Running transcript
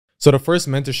So the first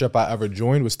mentorship I ever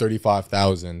joined was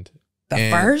 35,000.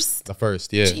 The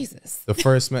first, yeah. Jesus. The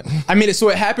first, so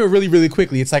it happened really, really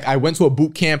quickly. It's like I went to a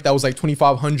boot camp that was like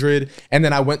 2,500, and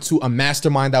then I went to a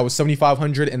mastermind that was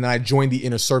 7,500, and then I joined the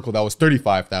inner circle that was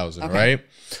 35,000, right?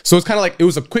 So it's kind of like, it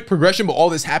was a quick progression, but all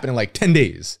this happened in like 10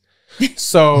 days.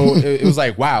 So it was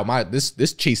like, wow,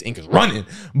 this Chase Inc. is running.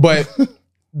 But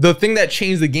the thing that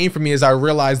changed the game for me is I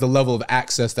realized the level of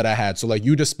access that I had. So like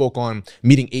you just spoke on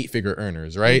meeting 8-figure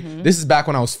earners, right? This is back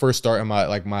when I was first starting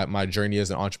my journey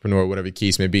as an entrepreneur, whatever the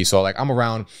case may be. So like I'm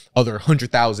around other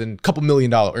 100,000, couple $1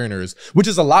 million earners, which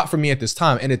is a lot for me at this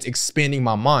time. And it's expanding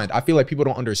my mind. I feel like people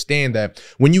don't understand that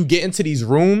when you get into these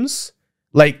rooms,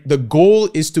 like the goal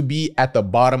is to be at the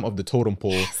bottom of the totem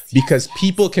pole because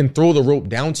people can throw the rope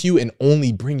down to you and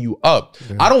only bring you up.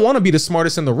 I don't want to be the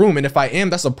smartest in the room. And if I am,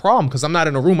 that's a problem because I'm not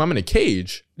in a room, I'm in a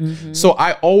cage. So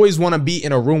I always want to be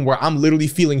in a room where I'm literally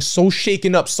feeling so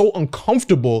shaken up, so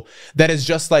uncomfortable that it's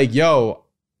just like, yo,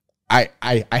 I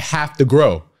have to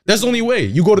grow. That's the only way.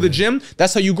 You go to the gym,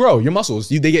 that's how you grow. Your muscles,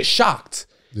 they get shocked.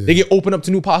 They get opened up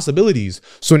to new possibilities.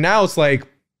 So now it's like,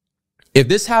 if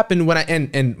this happened when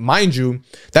and mind you,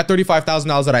 that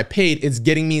 $35,000 that I paid, it's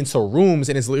getting me into rooms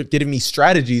and it's getting me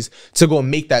strategies to go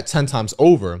and make that 10 times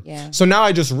over. So now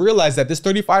I just realized that this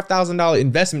 $35,000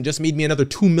 investment just made me another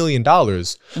 $2 million.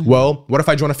 Well, what if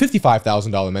I join a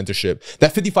 $55,000 mentorship?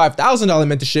 That $55,000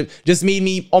 mentorship just made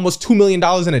me almost $2 million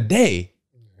in a day.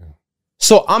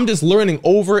 So I'm just learning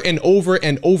over and over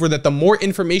and over that the more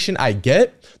information I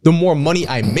get, the more money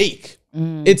I make.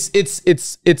 It's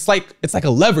like a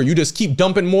lever. You just keep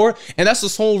dumping more. And that's the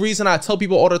whole reason I tell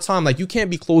people all the time, like, you can't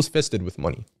be closed-fisted with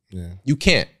money. You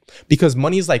can't, because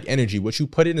money is like energy. What you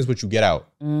put in is what you get out.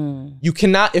 You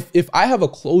cannot, if I have a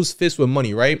closed fist with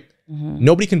money, right?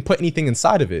 Nobody can put anything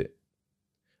inside of it.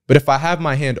 But if I have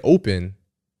my hand open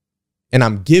and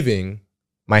I'm giving,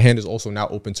 my hand is also now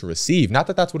open to receive. Not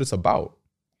that that's what it's about,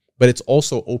 but it's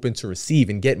also open to receive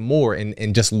and get more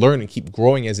and just learn and keep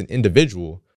growing as an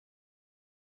individual.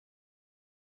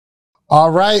 All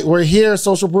right, we're here,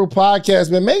 Social Proof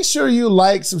Podcast, man. Make sure you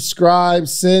like, subscribe,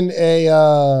 send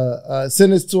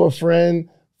this to a friend.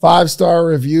 5-star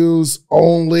reviews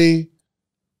only.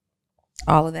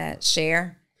 All of that.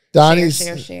 Share.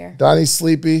 Share. Donnie's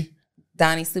sleepy.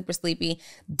 Donnie's super sleepy.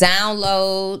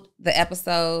 Download the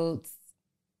episodes.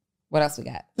 What else we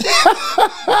got?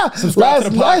 Subscribe to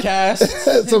the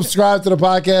podcast. Subscribe to the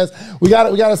podcast. We got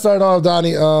to start off,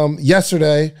 Donnie.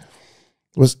 Yesterday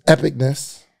was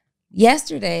epicness.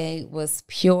 Yesterday was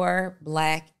pure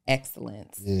Black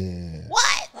excellence. Yeah.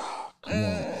 What? Come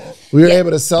on. We were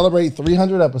able to celebrate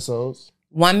 300 episodes.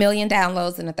 1 million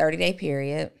downloads in a 30-day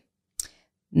period.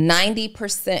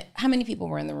 90%. How many people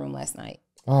were in the room last night?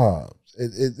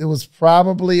 It was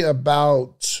probably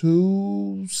about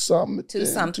 200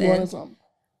 something.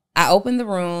 I opened the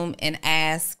room and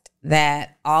asked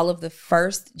that all of the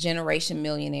first generation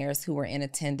millionaires who were in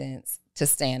attendance to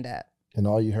stand up. And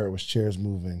all you heard was chairs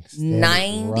moving.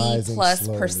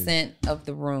 90+% of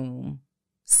the room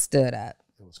stood up.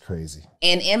 It was crazy.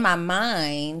 And in my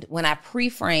mind, when I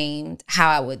pre-framed how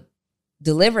I would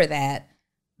deliver that,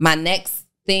 my next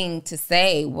thing to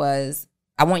say was,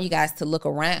 I want you guys to look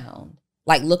around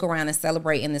and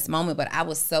celebrate in this moment. But I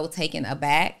was so taken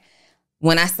aback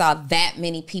when I saw that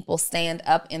many people stand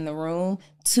up in the room.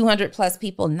 200+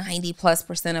 people,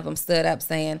 90+% of them stood up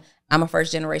saying, I'm a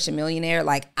first generation millionaire.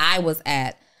 Like, I was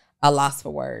at a loss for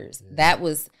words. Yeah. That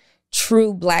was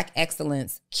true Black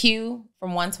excellence. Q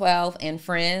from 112 and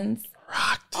friends.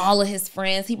 Rocked. All of his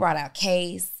friends. He brought out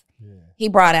Case. Yeah. He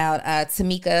brought out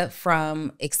Tamika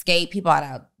from Escape. He brought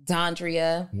out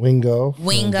Dondria. Wingo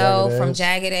from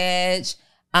Jagged Edge.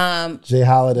 Jay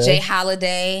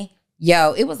Holiday.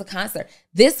 Yo, it was a concert.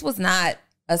 This was not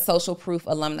a Social Proof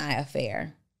alumni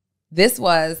affair. This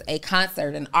was a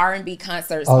concert, an R&B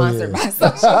concert sponsored by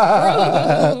Social Proof.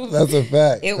 That's a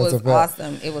fact. It was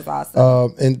awesome. It was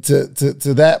awesome. And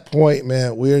to that point,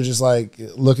 man, we're just like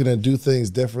looking to do things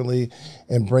differently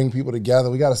and bring people together.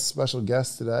 We got a special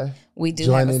guest today. We do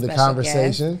joining have a the special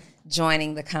conversation. Guest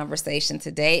joining the conversation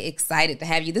today. Excited to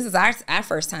have you. This is our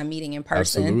first time meeting in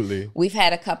person. Absolutely. We've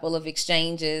had a couple of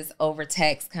exchanges over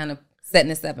text, kind of setting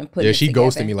this up and putting it she together.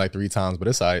 ghosted me like 3 times, but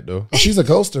it's all right though. She's a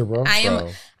ghoster, bro.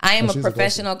 I am a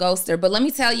professional ghoster, but let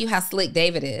me tell you how slick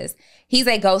David is. He's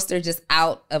a ghoster just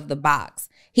out of the box.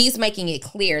 He's making it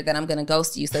clear that I'm going to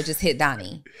ghost you, so just hit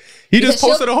Donnie. He just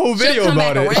posted a whole video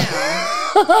about it.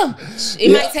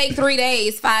 It might take 3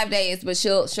 days, 5 days, but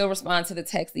she'll respond to the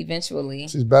text eventually.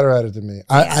 She's better at it than me.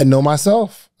 I know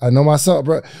myself.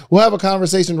 Bro. We'll have a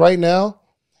conversation right now,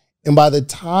 and by the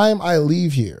time I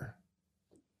leave here,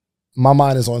 my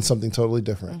mind is on something totally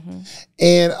different.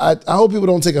 And I hope people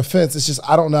don't take offense. It's just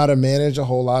I don't know how to manage a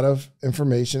whole lot of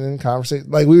information and conversation.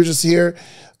 Like we were just here,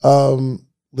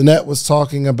 Lynette was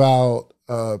talking about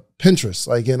Pinterest,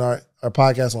 like in our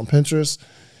podcast on Pinterest.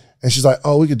 And she's like,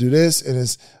 oh, we could do this. And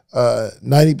it's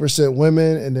 90%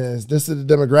 women. And then this is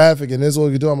the demographic. And this is what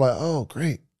we could do. I'm like, oh,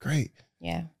 great.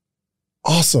 Yeah.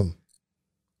 Awesome.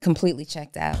 Completely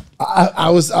checked out. I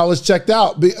was checked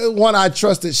out. One, I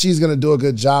trust that she's going to do a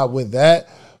good job with that.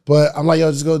 But I'm like,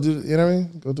 yo, just go do, you know what I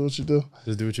mean? Go do what you do.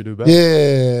 Just do what you do best.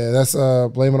 Yeah, that's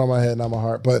blame it on my head, not my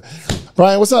heart. But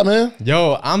Brian, what's up, man?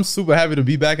 Yo, I'm super happy to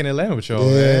be back in Atlanta with y'all,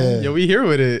 man. Yo, we here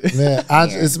with it. Man,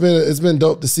 it's been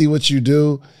dope to see what you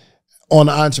do on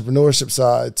the entrepreneurship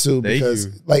side too.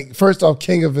 Because like first off,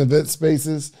 king of event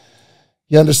spaces.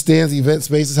 He understands event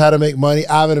spaces, how to make money.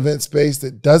 I have an event space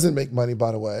that doesn't make money,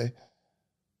 by the way.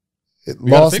 It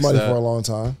lost money for a long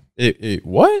time. It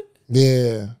what?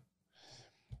 Yeah.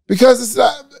 Because it's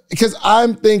not, because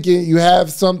I'm thinking you have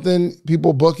something,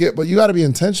 people book it, but you got to be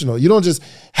intentional. You don't just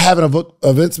have an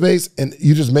event space and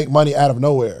you just make money out of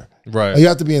nowhere. Right. You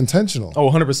have to be intentional. Oh,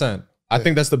 100%. I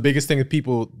think that's the biggest thing that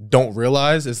people don't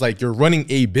realize is like you're running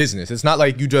a business. It's not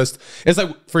like it's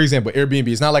like, for example, Airbnb.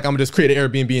 It's not like I'm gonna just create an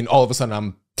Airbnb and all of a sudden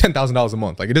I'm $10,000 a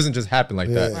month. Like it doesn't just happen like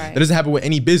that. Right. That doesn't happen with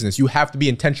any business. You have to be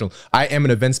intentional. I am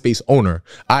an event space owner.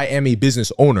 I am a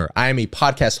business owner. I am a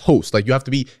podcast host. Like you have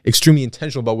to be extremely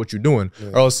intentional about what you're doing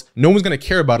or else no one's gonna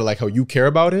care about it like how you care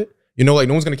about it. You know, like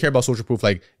no one's gonna care about Social Proof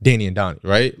like Danny and Donnie,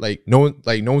 right? Like no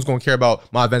one's gonna care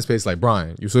about my event space like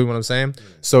Brian. You see what I'm saying?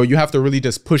 So you have to really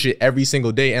just push it every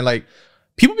single day. And like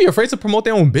people be afraid to promote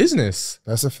their own business.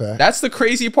 That's a fact. That's the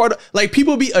crazy part. Like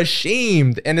people be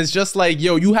ashamed. And it's just like,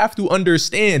 yo, you have to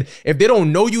understand if they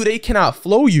don't know you, they cannot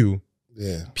flow you.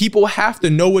 Yeah. People have to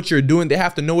know what you're doing. They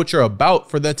have to know what you're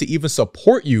about for them to even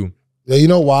support you. Yeah, you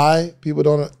know why people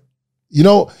don't,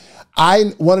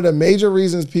 one of the major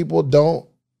reasons people don't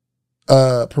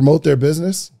promote their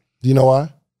business. Do you know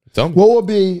why? What would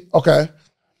be, I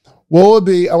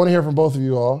want to hear from both of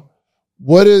you all.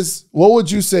 What would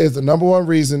you say is the number one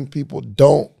reason people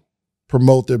don't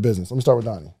promote their business? Let me start with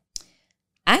Donnie.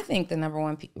 I think the number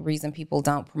one reason people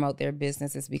don't promote their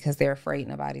business is because they're afraid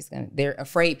they're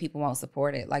afraid people won't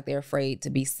support it. Like they're afraid to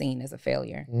be seen as a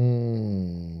failure.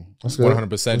 That's good.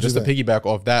 100%. Just to piggyback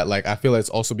off that, like I feel it's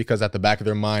also because at the back of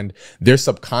their mind, their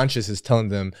subconscious is telling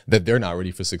them that they're not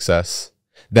ready for success,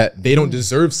 that they don't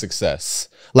deserve success.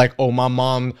 Like, oh, my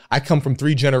mom, I come from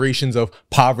 3 generations of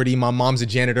poverty. My mom's a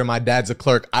janitor. My dad's a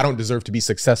clerk. I don't deserve to be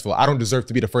successful. I don't deserve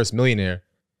to be the first millionaire.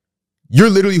 You're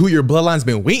literally who your bloodline's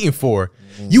been waiting for.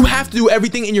 You have to do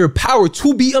everything in your power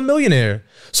to be a millionaire.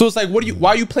 So it's like,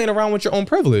 why are you playing around with your own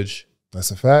privilege? That's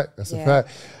a fact. That's a fact.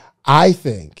 I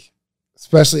think,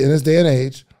 especially in this day and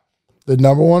age, the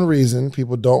number one reason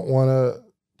people don't want to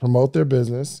promote their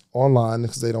business online is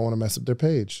because they don't want to mess up their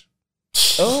page.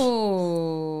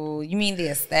 Oh, you mean the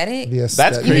aesthetic? The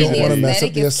aesthetic. That's crazy. You don't want to mess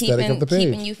up the is aesthetic of the page.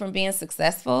 keeping you from being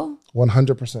successful?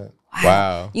 100%.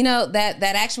 Wow. You know, that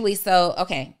actually, so,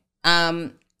 okay.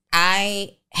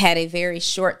 I had a very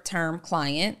short-term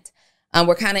client.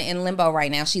 We're kind of in limbo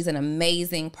right now. She's an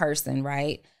amazing person,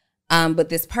 right? But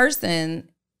this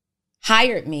person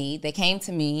hired me. They came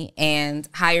to me and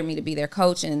hired me to be their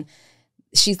coach. And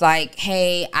she's like,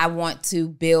 hey, I want to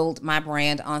build my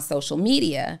brand on social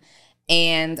media.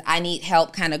 And I need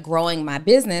help kind of growing my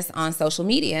business on social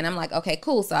media. And I'm like, okay,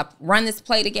 cool. So I run this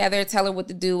play together, tell her what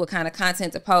to do, what kind of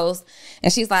content to post.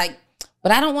 And she's like,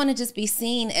 but I don't want to just be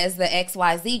seen as the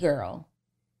XYZ girl.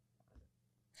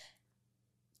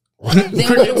 What do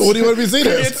you want to be seen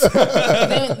as?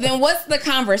 then what's the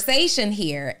conversation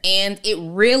here? And it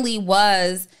really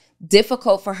was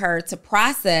difficult for her to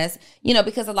process,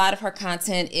 because a lot of her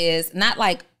content is not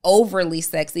like overly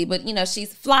sexy, but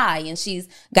she's fly and she's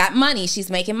got money, she's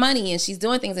making money and she's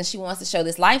doing things and she wants to show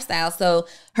this lifestyle. So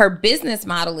her business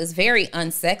model is very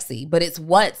unsexy, but it's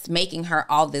what's making her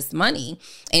all this money.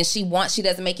 And she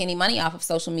doesn't make any money off of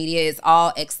social media. It's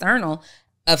all external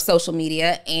of social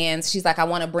media. And she's like, I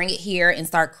want to bring it here and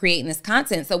start creating this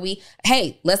content. So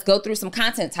let's go through some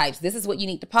content types. This is what you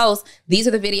need to post. These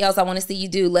are the videos I want to see you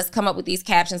do. Let's come up with these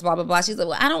captions, blah, blah, blah. She's like,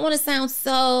 well, I don't want to sound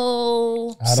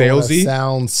so salesy.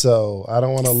 I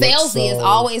don't want to look salesy is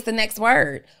always the next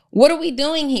word. What are we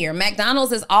doing here?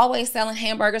 McDonald's is always selling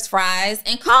hamburgers, fries,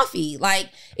 and coffee.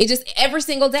 Like it just every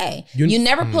single day. You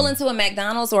never pull into a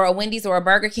McDonald's or a Wendy's or a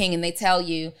Burger King and they tell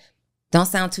you, don't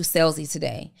sound too salesy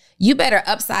today. You better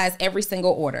upsize every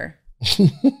single order.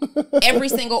 Every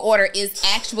single order is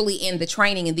actually in the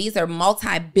training. And these are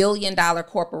multi-billion-dollar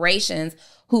corporations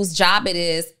whose job it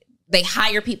is They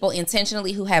hire people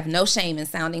intentionally who have no shame in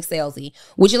sounding salesy.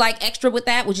 Would you like extra with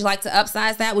that? Would you like to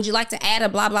upsize that? Would you like to add a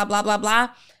blah, blah, blah, blah, blah?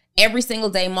 Every single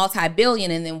day,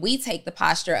 multi-billion. And then we take the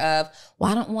posture of,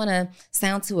 well, I don't want to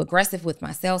sound too aggressive with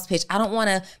my sales pitch. I don't want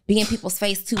to be in people's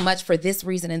face too much for this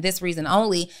reason and this reason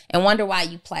only, and wonder why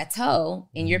you plateau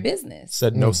in your business.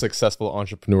 Said no successful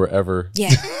entrepreneur ever.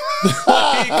 Yeah.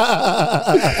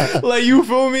 Like, you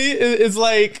feel me? It's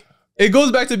like, it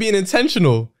goes back to being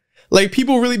intentional. Like,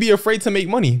 people really be afraid to make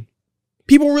money.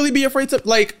 People really be afraid to,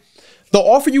 like, the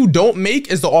offer you don't make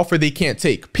is the offer they can't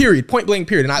take. Period. Point blank,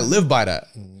 period. And I live by that.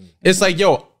 It's like,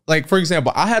 yo, like, for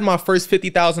example, I had my first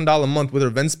 $50,000 a month with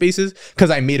Event Spaces because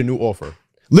I made a new offer.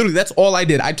 Literally, that's all I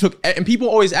did. I took, and people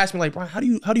always ask me, like, Brian, how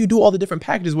do you do all the different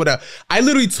packages? Whatever. I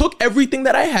literally took everything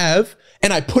that I have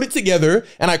and I put it together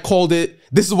and I called it,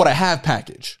 this is what I have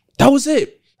package. That was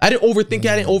it. I didn't overthink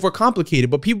it. I didn't overcomplicate it.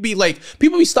 But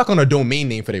people be stuck on a domain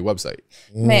name for their website.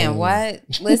 Man, what?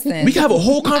 Listen. We can have a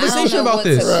whole conversation about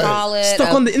this.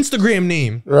 Stuck on the Instagram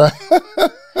name. Right.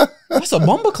 That's a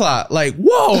bumbleclot. Like,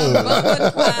 whoa.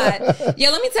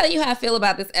 Yeah, let me tell you how I feel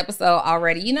about this episode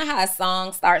already. You know how a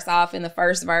song starts off in the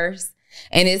first verse?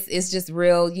 And it's just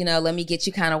real, you know, let me get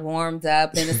you kind of warmed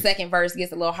up. Then the second verse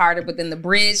gets a little harder, but then the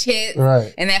bridge hits.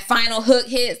 Right. And that final hook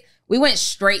hits. We went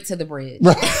straight to the bridge. We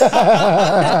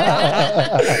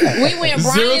went,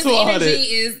 Brian's energy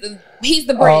he's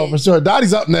the bridge. Oh, for sure.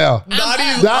 Dottie's up now. She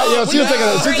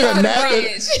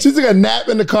took a nap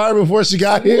in the car before she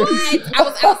got here. What? I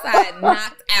was outside,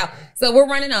 knocked out. So we're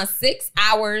running on 6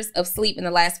 hours of sleep in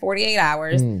the last 48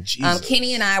 hours.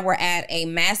 Kenny and I were at a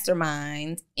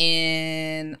mastermind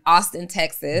in Austin,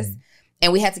 Texas.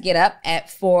 And we had to get up at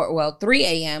 3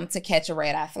 a.m. to catch a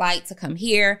red-eye flight to come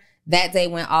here. That day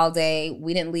went all day.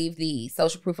 We didn't leave the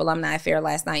Social Proof Alumni Affair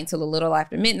last night until a little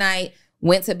after midnight.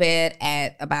 Went to bed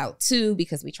at about 2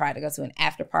 because we tried to go to an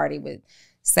after party with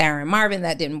Sarah and Marvin.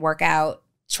 That didn't work out.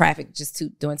 Traffic just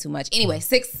doing too much. Anyway,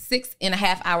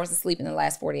 6.5 hours of sleep in the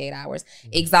last 48 hours.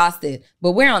 Exhausted.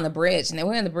 But we're on the bridge. Now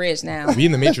we're in the bridge now. We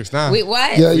in the Matrix now. Wait,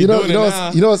 what? Yeah, you know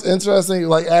what's interesting?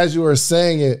 Like, as you were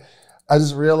saying it, I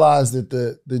just realized that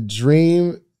the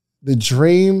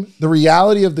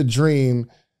reality of the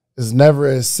dream is never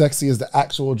as sexy as the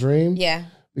actual dream. Yeah.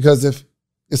 Because if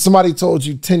somebody told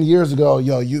you 10 years ago,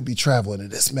 yo, you'd be traveling to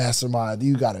this mastermind,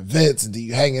 you got events, and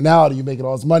you hanging out, and you making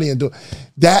all this money, and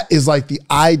that is like the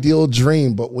ideal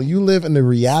dream. But when you live in the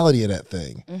reality of that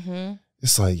thing,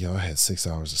 it's like, yo, I had 6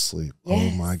 hours of sleep.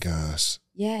 Yes. Oh my gosh.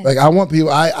 Yeah. Like, I want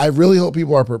people, I really hope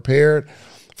people are prepared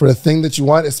for the thing that you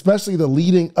want, especially the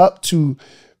leading up to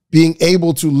being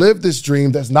able to live this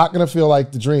dream that's not going to feel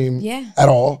like the dream at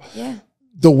all. Yeah.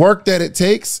 The work that it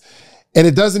takes, and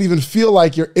it doesn't even feel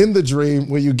like you're in the dream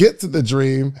when you get to the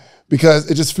dream,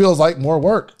 because it just feels like more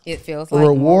work. It feels the like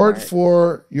reward more work.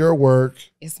 For your work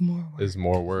is more work. Is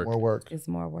more work. More work. It's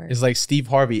more work. It's like Steve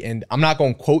Harvey, and I'm not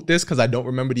going to quote this because I don't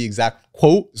remember the exact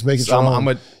quote. Just make it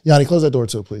strong. Yanni, close that door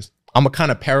too, please. I'm going to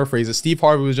kind of paraphrase it. Steve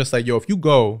Harvey was just like, yo, if you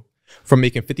go from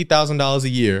making $50,000 a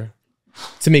year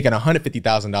to making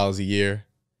 $150,000 a year,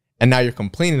 and now you're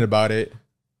complaining about it,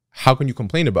 how can you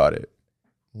complain about it?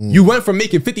 You went from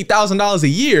making $50,000 a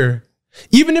year.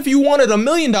 Even if you wanted $1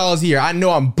 million a year, I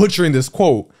know I'm butchering this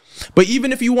quote, but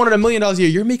even if you wanted $1 million a year,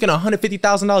 you're making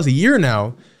 $150,000 a year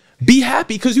now. Be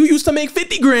happy because you used to make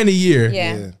 50 grand a year.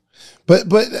 Yeah. But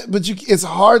it's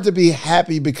hard to be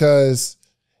happy because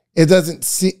it doesn't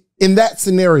see in that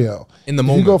scenario. In the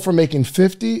moment, you go from making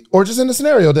 50, or just in the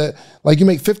scenario that like you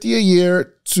make 50 a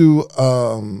year to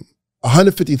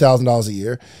 $150,000 a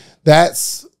year.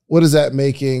 That's, what is that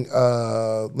making?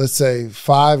 Let's say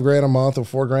 $5,000 a month or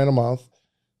 $4,000 a month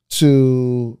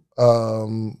to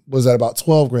what is that, about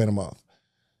 $12,000 a month?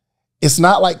 It's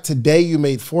not like today you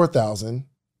made $4,000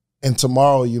 and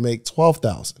tomorrow you make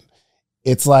 $12,000.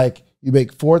 It's like you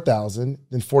make $4,000,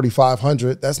 then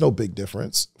 $4,500. That's no big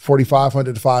difference. $4,500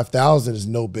 to $5,000 is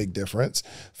no big difference.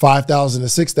 $5,000 to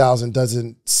 $6,000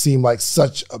 doesn't seem like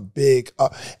such a big.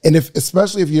 And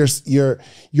especially if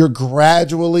you're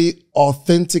gradually,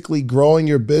 authentically growing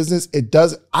your business, it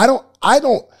does. I don't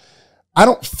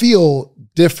feel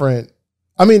different.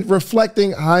 I mean,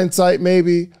 reflecting hindsight,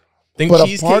 maybe. But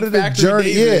a part of the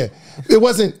journey, David. It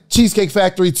wasn't Cheesecake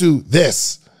Factory to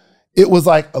this. It was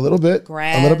like a little bit,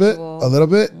 a little bit.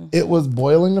 Mm-hmm. It was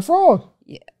boiling the frog.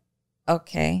 Yeah.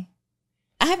 Okay.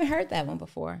 I haven't heard that one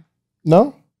before.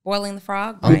 No? Boiling the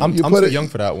frog? I'm too young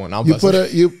for that one. You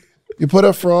put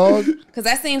a frog. Because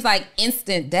that seems like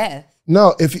instant death.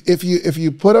 No, if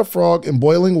you put a frog in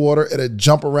boiling water, it'll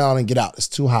jump around and get out. It's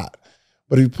too hot.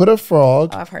 But if you put a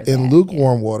frog in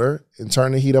lukewarm water and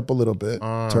turn the heat up a little bit,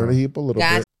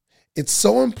 bit, It's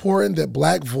so important that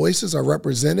Black voices are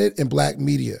represented in Black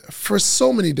media for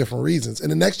so many different reasons. And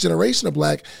the next generation of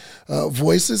Black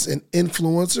voices and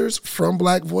influencers from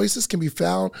Black voices can be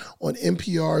found on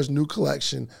NPR's new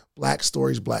collection, Black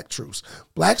Stories, Black Truths.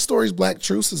 Black Stories, Black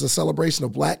Truths is a celebration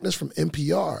of Blackness from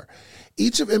NPR.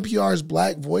 Each of NPR's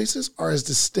Black voices are as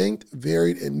distinct,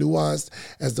 varied, and nuanced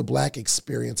as the Black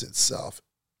experience itself.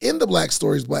 In the Black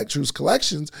Stories, Black Truths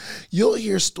collections, you'll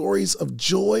hear stories of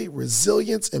joy,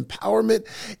 resilience, empowerment,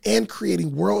 and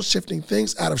creating world-shifting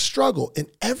things out of struggle. And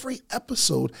every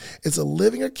episode is a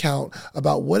living account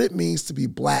about what it means to be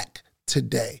Black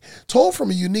today, told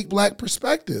from a unique Black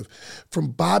perspective.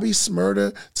 From Bobby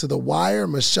Shmurda to The Wire,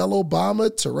 Michelle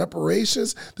Obama to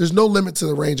reparations, there's no limit to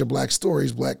the range of Black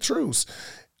stories, Black truths.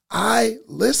 I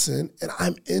listen and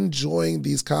I'm enjoying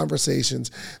these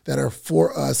conversations that are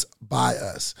for us, by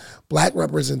us. Black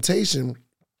representation,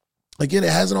 again,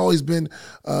 it hasn't always been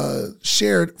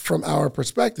shared from our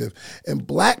perspective. And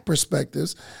Black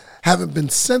perspectives haven't been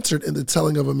centered in the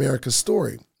telling of America's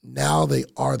story. Now they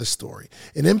are the story.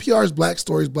 In NPR's Black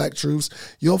Stories, Black Truths,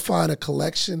 you'll find a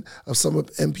collection of some of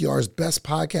NPR's best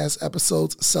podcast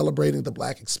episodes celebrating the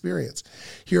Black experience.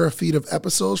 Here are a feed of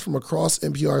episodes from across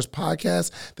NPR's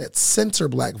podcasts that center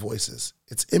Black voices.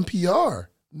 It's NPR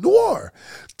Noir.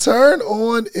 Turn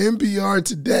on NPR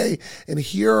today and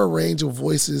hear a range of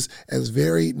voices as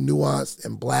varied, nuanced,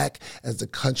 and Black as the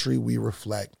country we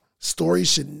reflect.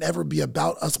 Stories should never be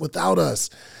about us without us.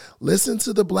 Listen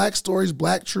to the Black Stories,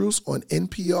 Black Truths on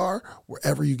NPR,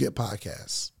 wherever you get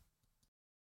podcasts.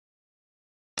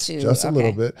 Just a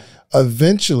little bit.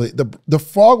 Eventually, the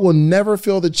frog will never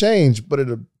feel the change, but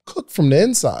it'll cook from the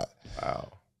inside.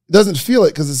 Wow. It doesn't feel it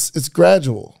because it's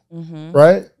gradual,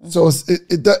 right? So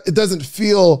it doesn't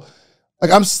feel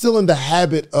like I'm still in the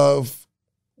habit of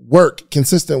work,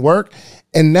 consistent work.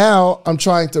 And now I'm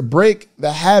trying to break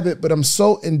the habit, but I'm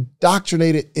so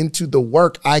indoctrinated into the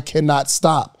work, I cannot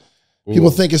stop. Ooh.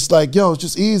 People think it's like, yo, it's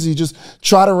just easy. Just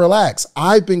try to relax.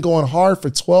 I've been going hard for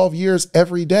 12 years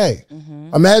every day.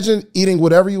 Imagine eating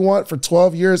whatever you want for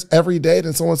 12 years every day.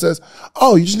 Then someone says,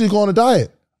 oh, you just need to go on a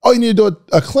diet. Oh, you need to do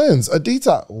a cleanse, a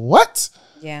detox. What?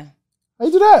 Yeah. How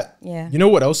you do that? Yeah. You know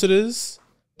what else it is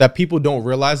that people don't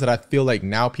realize that I feel like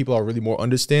now people are really more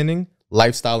understanding?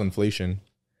 Lifestyle inflation.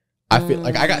 I feel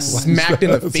like I got smacked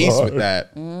in the face with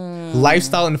that.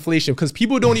 Lifestyle inflation, because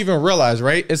people don't even realize,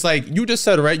 right? It's like you just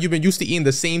said, right? You've been used to eating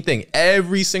the same thing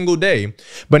every single day,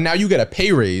 but now you get a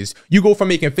pay raise. You go from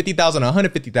making $50,000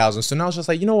 to $150,000. So now it's just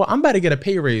like, you know what? I'm about to get a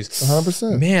pay raise.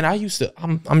 100%. Man, I'm used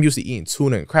to eating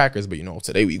tuna and crackers, but you know,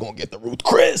 today we gonna get the Ruth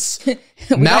Chris.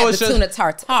 Now it's just tuna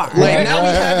tartare. Like now we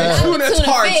have the tuna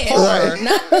tartare,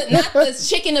 not the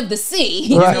chicken of the sea.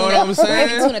 You know what I'm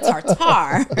saying? Tuna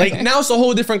tartare. Like now it's a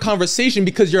whole different conversation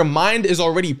because your mind is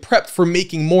already prepped for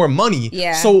making more money.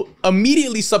 Yeah. So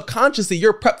immediately, subconsciously,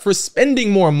 you're prepped for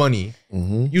spending more money.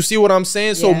 You see what I'm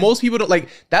saying? So most people don't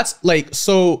that's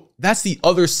the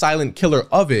other silent killer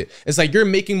of it. It's like you're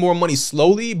making more money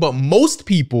slowly, but most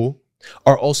people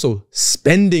are also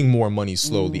spending more money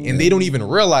slowly and they don't even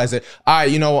realize it.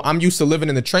 I'm used to living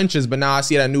in the trenches, but now I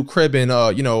see that new crib in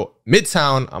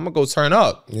Midtown, I'm gonna go turn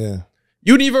up. Yeah.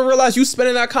 You didn't even realize you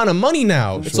spending that kind of money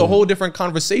now. It's a whole different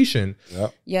conversation.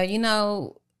 Yep. Yeah,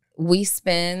 we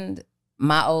spend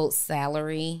my old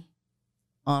salary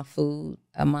on food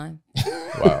a month.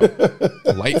 Wow.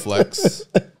 Light flex.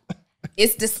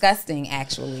 It's disgusting,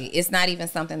 actually. It's not even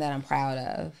something that I'm proud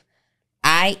of.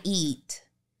 I eat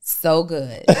so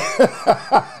good.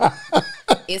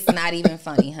 It's not even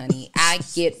funny, honey. I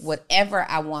get whatever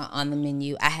I want on the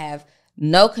menu. I have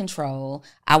no control.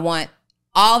 I want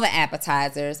all the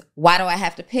appetizers. Why do I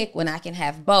have to pick when I can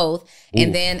have both? Ooh.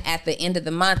 And then at the end of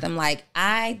the month, I'm like,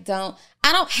 I don't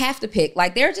have to pick.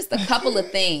 Like, there are just a couple of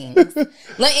things.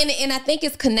 And I think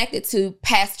it's connected to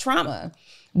past trauma.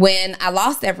 When I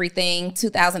lost everything,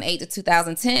 2008 to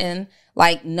 2010,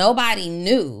 like nobody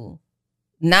knew.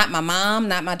 Not my mom,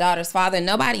 not my daughter's father.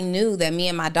 Nobody knew that me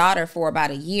and my daughter for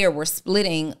about a year were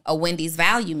splitting a Wendy's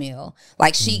value meal.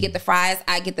 Like she get the fries,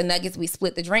 I get the nuggets, we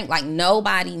split the drink. Like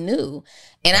nobody knew.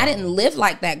 And I didn't live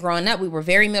like that growing up. We were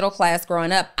very middle class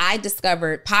growing up. I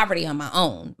discovered poverty on my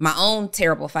own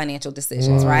terrible financial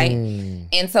decisions, right?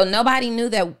 And so nobody knew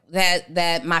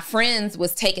that my friends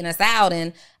was taking us out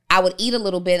and I would eat a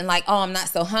little bit and like, oh, I'm not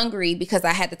so hungry because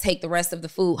I had to take the rest of the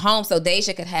food home so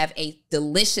Deja could have a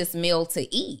delicious meal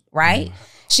to eat, right?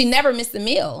 She never missed a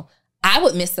meal. I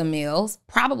would miss some meals,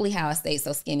 probably how I stayed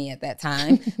so skinny at that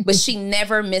time, but she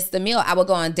never missed a meal. I would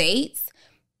go on dates.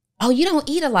 Oh, you don't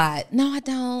eat a lot. No, I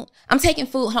don't. I'm taking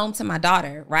food home to my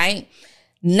daughter, right?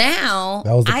 Now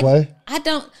That was the play? I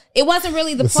don't. It wasn't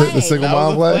really the play. The single That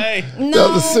mom was the play? play. No,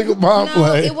 That was the single mom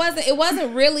play. It wasn't. It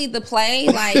wasn't really the play.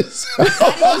 Like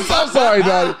I'm sorry,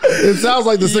 Donnie. It sounds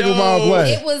like the single mom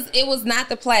play. it was not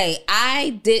the play.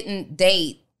 I didn't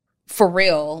date for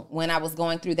real when I was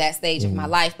going through that stage of my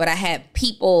life, but I had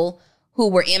people who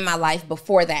were in my life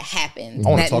before that happened. I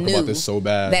want to that talk knew, about this so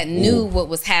bad. That knew what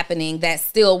was happening, that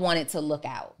still wanted to look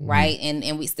out, right?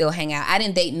 And we still hang out. I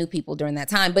didn't date new people during that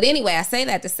time. But anyway, I say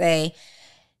that to say,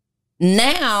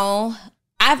 now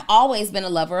I've always been a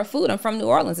lover of food. I'm from New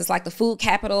Orleans. It's like the food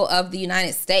capital of the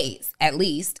United States, at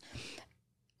least.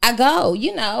 I go,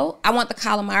 I want the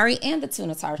calamari and the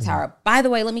tuna tartare. By the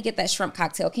way, let me get that shrimp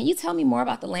cocktail. Can you tell me more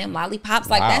about the lamb lollipops?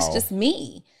 Like, that's just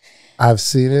me. I've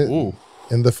seen it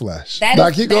in the flesh. That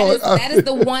is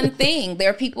the one thing.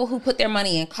 There are people who put their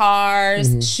money in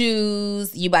cars,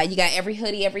 shoes. You got every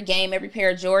hoodie, every game, every pair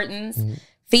of Jordans.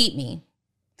 Feed me.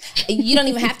 You don't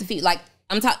even have to feed. Like,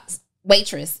 I'm talking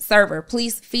waitress, server,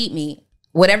 please feed me.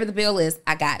 Whatever the bill is,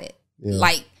 I got it. Yeah.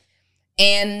 Like,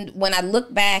 and when I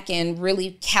look back and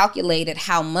really calculated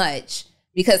how much,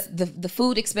 because the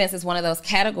food expense is one of those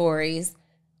categories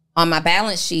on my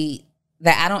balance sheet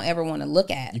that I don't ever want to look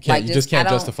at. You can't. Like, you just can't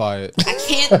justify it. I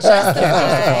can't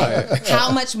justify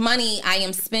how much money I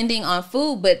am spending on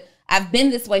food, but I've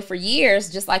been this way for years.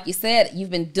 Just like you said,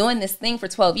 you've been doing this thing for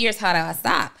 12 years. How do I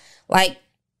stop? Like,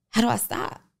 how do I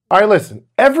stop? All right, listen,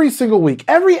 every single week,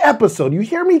 every episode, you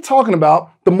hear me talking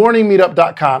about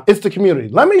themorningmeetup.com. It's the community.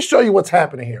 Let me show you what's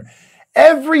happening here.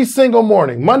 Every single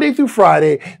morning, Monday through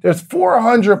Friday, there's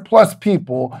 400 plus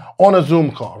people on a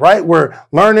Zoom call, right? We're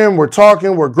learning, we're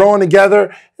talking, we're growing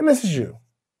together, and this is you.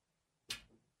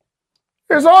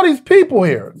 There's all these people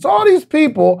here. It's all these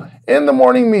people in the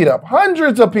morning meetup.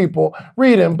 Hundreds of people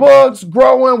reading books,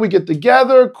 growing. We get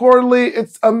together quarterly.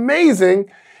 It's amazing.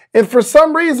 And for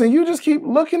some reason, you just keep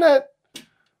looking at,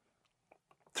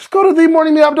 just go to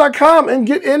themorningmeetup.com and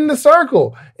get in the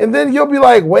circle. And then you'll be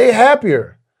like way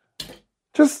happier.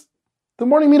 Just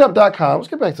themorningmeetup.com. Let's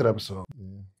get back to the episode.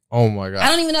 Oh my God. I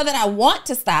don't even know that I want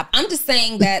to stop. I'm just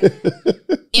saying that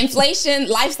inflation,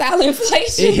 lifestyle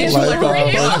inflation is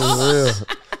real.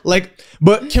 Like,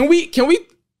 but can we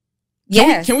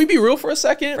Yes. Can we be real for a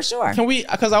second? For sure. Can we?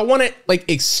 Because I want to like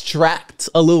extract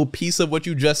a little piece of what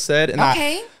you just said. And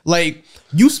Okay.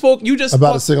 You just About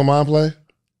spoke a single mom play?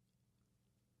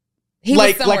 He was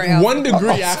like somewhere else. 1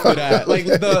 degree after that. Like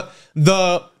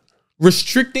the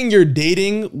restricting your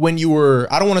dating when you were,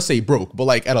 I don't want to say broke, but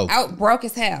like at a Out broke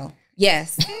as hell.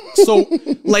 Yes. so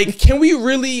like, can we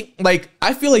really like?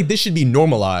 I feel like this should be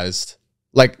normalized.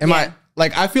 Like,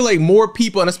 I feel like more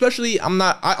people, and especially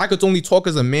I could only talk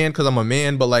as a man because I'm a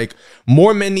man, but like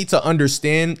more men need to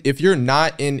understand if you're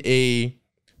not in a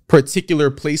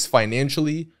particular place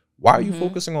financially, why are you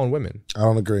focusing on women? I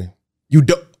don't agree. You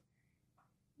don't.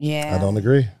 Yeah. I don't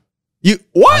agree. You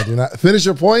what? I do not. Finish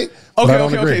your point. but I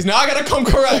don't agree. Okay. Now I gotta come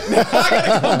correct.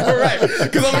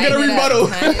 Because I'm gonna rebuttal.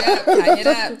 Tie it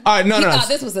up. All right, no. You thought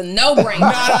this was a no-brainer.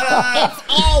 No. It's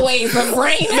always a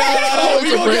brainer. No.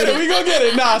 We gonna get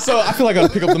it. Nah, so I feel like I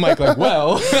gotta pick up the mic like,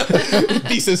 well,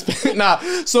 thesis. Nah.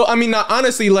 So, I mean,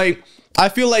 honestly, like, I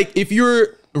feel like if you're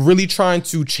really trying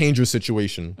to change your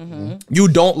situation, you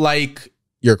don't like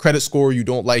your credit score, you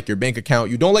don't like your bank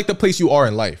account, you don't like the place you are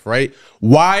in life, right?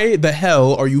 Why the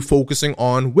hell are you focusing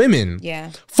on women? Yeah.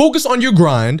 Focus on your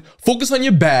grind, focus on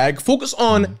your bag, focus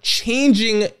on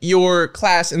changing your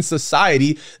class in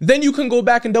society, then you can go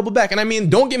back and double back. And I mean,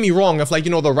 don't get me wrong, if like,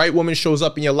 the right woman shows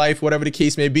up in your life, whatever the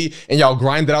case may be, and y'all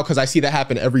grind it out, because I see that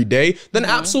happen every day, then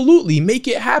absolutely make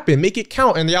it happen, make it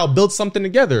count, and y'all build something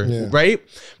together, right?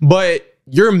 But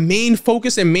your main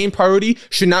focus and main priority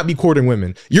should not be courting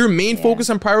women. Your main focus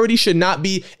and priority should not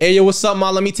be, hey, yo, what's up, ma?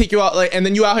 Let me take you out. Like, and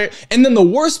then you out here. And then the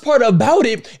worst part about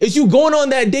it is you going on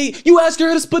that date, you ask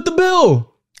her to split the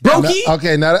bill. Brokey?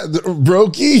 Okay, now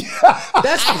Brokey.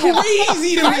 That's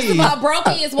crazy to First me. of all,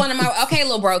 Brokey is one of my, okay,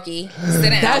 little Brokey,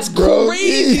 sit down. That's Brokey.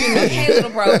 crazy to me. Okay,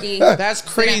 little Brokey. That's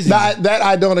crazy. that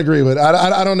I don't agree with.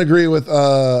 I don't agree with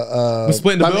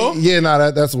splitting the bill? Yeah,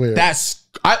 no, that's weird. That's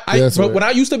That's but weird. when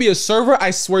I used to be a server,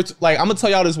 I swear to, like, I'm gonna tell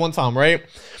y'all this one time, right?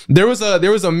 There was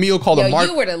a meal called Yo, a Mark.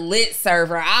 you were the lit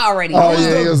server. I already Oh, know.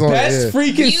 yeah, he was on it, best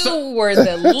freaking You were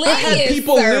the lit I had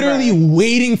people server. literally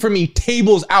waiting for me,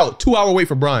 tables out, 2-hour wait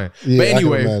for Brian. Yeah, but I can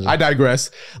anyway, imagine. I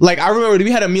digress. Like, I remember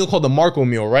we had a meal called the Marco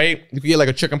meal, right? You could get like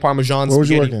a chicken parmesan Where was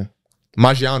you spaghetti. working?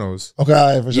 Maggiano's. Okay,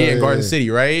 all right, for sure. Yeah, in Garden yeah. City,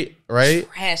 right?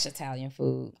 Trash Italian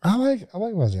food. I like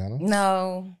Maggiano.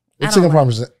 No. The I chicken don't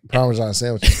like parmesan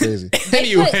sandwich is crazy.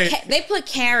 Anyway, they put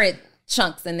carrot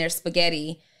chunks in their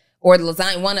spaghetti or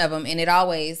lasagna, one of them, and it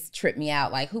always tripped me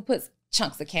out. Like, who puts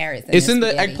chunks of carrots. It's in the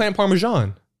spaghetti. eggplant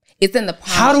parmesan. It's in the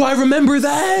How do I remember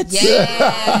that?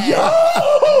 Yeah.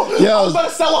 Yo, I was about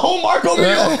to sell a whole mark over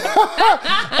here.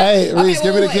 hey, Reese,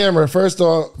 give me the wait. camera. First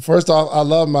off, I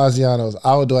love Maggiano's.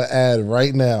 I would do an ad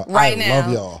right now. Right I now.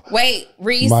 love y'all. Wait,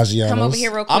 Reese, Maggiano's. come over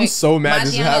here real quick. I'm so mad this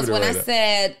is Maggiano's, happening when right I now.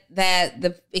 said that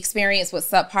the experience was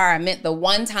subpar, I meant the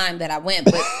one time that I went,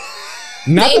 but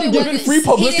Not David them giving wasn't- free he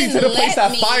publicity to didn't the place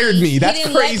let that fired me. That's he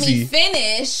didn't crazy. Let me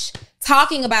finish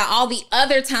talking about all the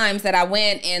other times that I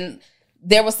went, and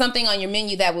there was something on your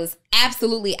menu that was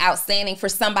absolutely outstanding for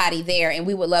somebody there, and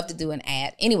we would love to do an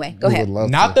ad. Anyway, go ahead.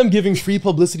 Not them giving free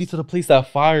publicity to the place that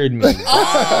fired me.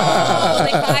 Oh,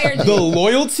 they fired The you.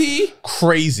 loyalty,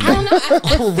 crazy. I don't know. I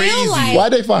feel Crazy. like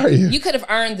Why'd they fire you? you could have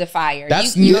earned the fire.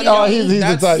 That's you, not- Oh, he's the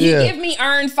That's- type. you Yeah, give me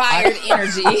earned fired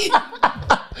energy.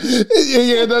 yeah.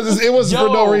 It wasn't for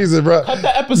no Yo, reason, bro. Cut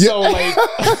the episode. Like,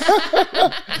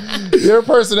 Your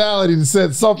personality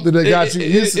said something that got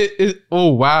you.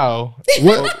 oh wow.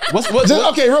 What? What's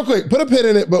Just, okay, real quick, put a pin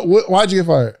in it. But why'd you get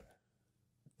fired?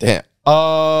 Damn.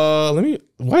 Let me.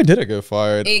 Why did I get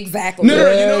fired? Exactly. No,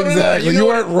 Yeah, you know what it is? exactly. You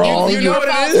weren't wrong. You know what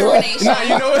it Your is? fault, Nah,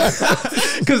 you know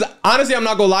what? Because honestly, I'm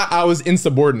not gonna lie. I was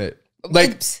insubordinate.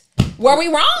 Like, Were we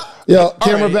wrong? Yo,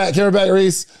 camera right. back,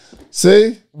 Reese.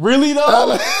 See, really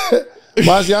though?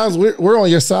 Maggiano's, we're on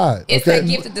your side. It's Okay, that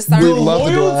gift of We'd discernment. love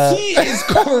to do that. Loyalty is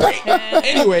great.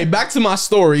 Anyway, back to my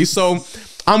story. So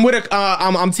I'm with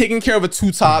I'm taking care of a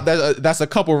two top. That's a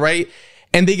couple, right?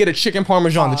 And they get a chicken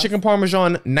parmesan. The chicken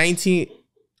parmesan 19.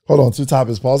 Hold on, two top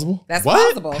is possible. That's What?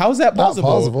 possible. How is that Not possible?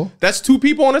 possible. That's two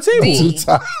people on a table. Two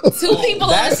top. Two people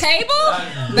on the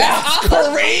table? That's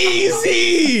awesome.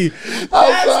 Crazy. I'm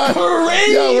That's sorry.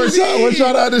 crazy. Yo, we're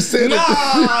trying to understand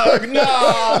it.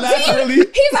 Nah, that's really.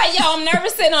 He's like, yo, I'm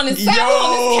nervous sitting on this couch,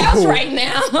 on this couch right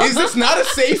now. Is this not a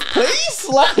safe place?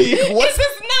 Like, what's This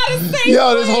is not a safe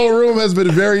Yo, this place. whole room has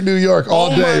been very New York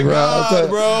all Oh day, my bro. God,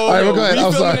 bro. All right, Yo, go ahead. we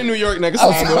I'm filming sorry. in New York next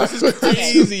I'm time, bro. This is sorry.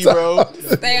 crazy, bro.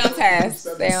 Stay on task.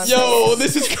 Stay on Yo, task.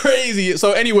 this is crazy.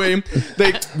 So anyway,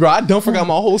 bro, I don't forgot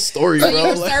my whole story, So bro. you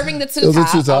were Like, serving the It two was a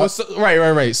top. two top. I was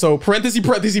right. So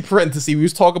parenthesis. We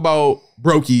was talk about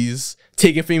brokies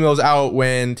taking females out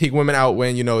taking women out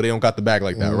when they don't got the bag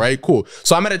like that, right? Cool.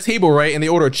 So I'm at a table, right, and they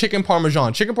order a chicken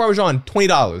parmesan. Chicken parmesan,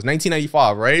 $20,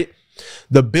 $19.95, right?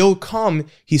 The bill come.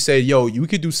 He said, "Yo, you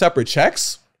could do separate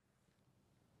checks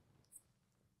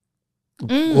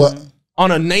What?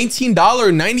 on a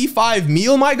 $19.95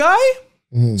 meal, my guy.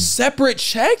 Separate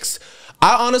checks."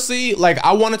 I honestly,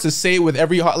 I wanted to say it with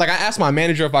every heart. Like, I asked my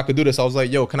manager if I could do this. I was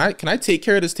like, yo, can I take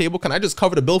care of this table? Can I just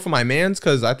cover the bill for my mans?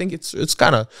 Because I think it's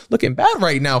kind of looking bad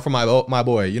right now for my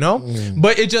boy,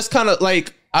 But it just kind of,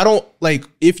 I don't,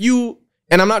 if you,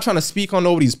 and I'm not trying to speak on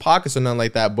nobody's pockets or nothing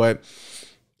like that, but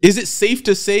is it safe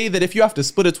to say that if you have to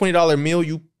split a $20 meal,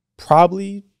 you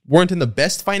probably weren't in the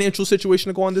best financial situation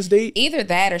to go on this date? Either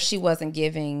that or she wasn't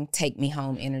giving take me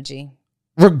home energy.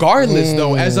 Regardless,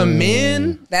 though, as a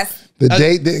man... That's The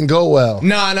date didn't go well.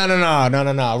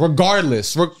 No.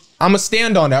 Regardless, I'm gonna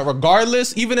stand on that.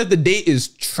 Regardless, even if the date is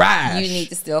trash, you need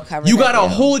to still cover. you that gotta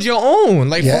bill. hold your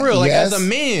own, Yeah, for real, yes. as a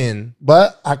man.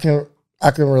 But I can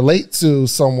relate to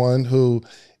someone who,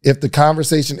 if the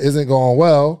conversation isn't going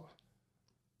well,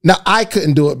 now I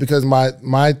couldn't do it because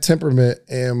my temperament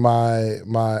and my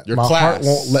Your heart class.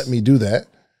 won't let me do that.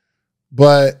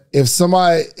 But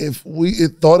if we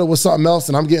thought it was something else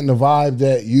and I'm getting the vibe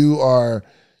that you are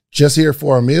just here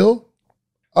for a meal,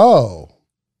 no,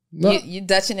 You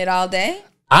Dutching it all day?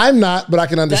 I'm not, but I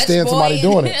can understand Dutch somebody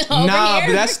boy doing it. over Nah, here?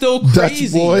 but that's still Dutch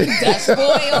crazy. boy. Dutch boy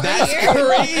over That's here.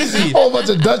 crazy. Whole bunch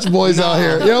of Dutch boys out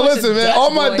here. Yo, Bunch of listen, man. Dutch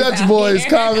All my boys Dutch out boys here.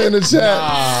 comment in the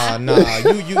chat.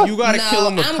 Nah. You gotta kill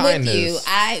him with I'm kindness.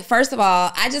 with you. First of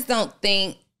all, I just don't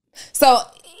think so.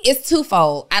 It's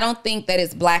twofold. I don't think that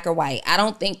it's black or white. I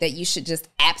don't think that you should just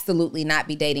absolutely not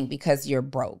be dating because you're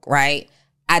broke, right?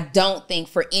 I don't think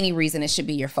for any reason it should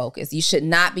be your focus. You should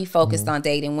not be focused on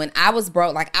dating. When I was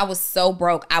broke, I was so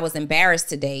broke, I was embarrassed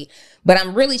to date, but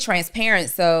I'm really transparent.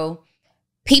 So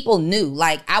people knew,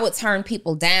 I would turn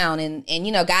people down and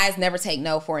guys never take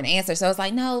no for an answer. So it's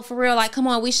like, no, for real, come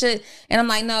on, we should. And I'm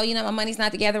like, no, my money's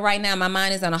not together right now. My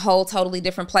mind is on a whole totally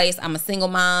different place. I'm a single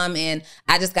mom and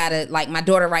I just gotta, my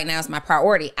daughter right now is my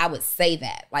priority. I would say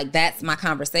that, that's my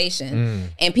conversation.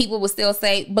 And people would still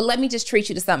say, but let me just treat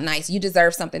you to something nice. You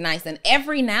deserve something nice. And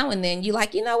every now and then you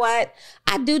you know what?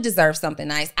 I do deserve something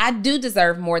nice. I do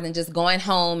deserve more than just going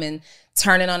home and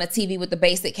turning on a TV with the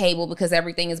basic cable because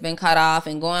everything has been cut off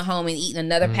and going home and eating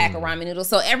another pack of ramen noodles.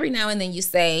 So every now and then you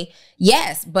say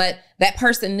yes, but that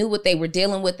person knew what they were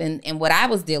dealing with and what I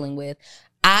was dealing with.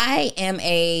 I am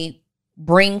a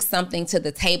bring something to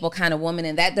the table kind of woman.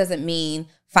 And that doesn't mean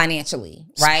financially,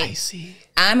 right? Spicy.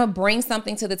 I'm a bring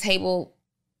something to the table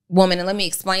woman. And let me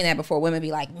explain that before women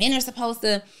be like, men are supposed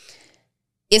to.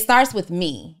 It starts with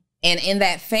me. And in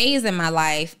that phase in my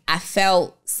life, I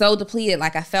felt so depleted.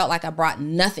 Like I felt like I brought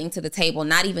nothing to the table,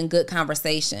 not even good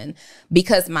conversation,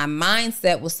 because my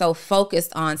mindset was so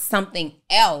focused on something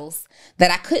else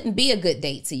that I couldn't be a good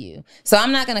date to you. So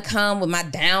I'm not going to come with my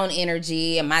down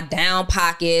energy and my down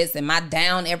pockets and my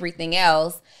down everything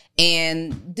else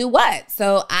and do what?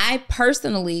 So I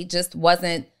personally just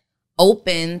wasn't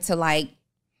open to like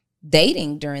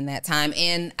dating during that time.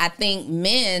 And I think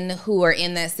men who are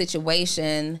in that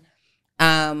situation,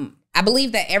 I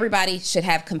believe that everybody should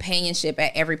have companionship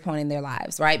at every point in their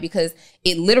lives, right? Because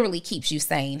it literally keeps you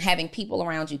sane. Having people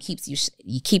around you keeps you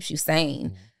sane.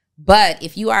 Mm-hmm. But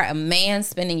if you are a man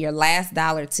spending your last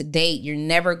dollar to date, you're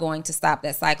never going to stop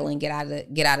that cycle and get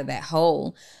out of that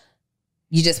hole.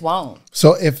 You just won't.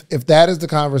 So if that is the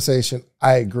conversation,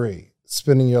 I agree.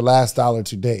 Spending your last dollar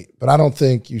to date. But I don't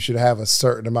think you should have a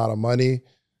certain amount of money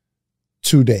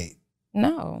to date.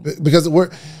 No. Because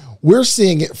we're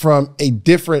seeing it from a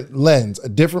different lens, a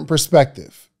different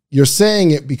perspective. You're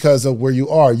saying it because of where you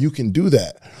are. You can do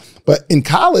that. But in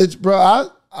college, bro,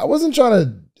 I was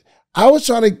trying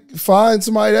to find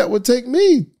somebody that would take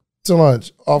me to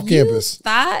lunch off campus.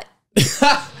 Thought?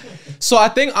 So I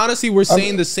think, honestly, we're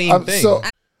saying the same thing. All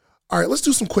right, let's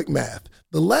do some quick math.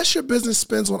 The less your business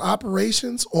spends on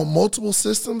operations, on multiple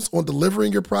systems, on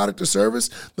delivering your product or service,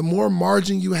 the more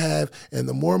margin you have and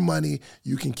the more money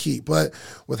you can keep. But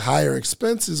with higher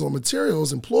expenses on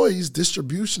materials, employees,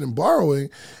 distribution, and borrowing,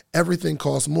 everything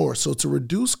costs more. So to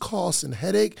reduce costs and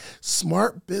headache,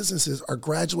 smart businesses are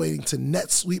graduating to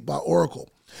NetSuite by Oracle.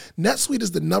 NetSuite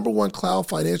is the #1 cloud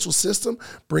financial system,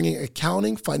 bringing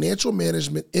accounting, financial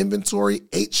management, inventory,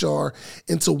 HR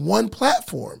into one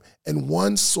platform and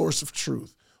one source of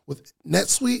truth. With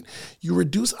NetSuite, you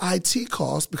reduce IT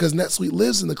costs because NetSuite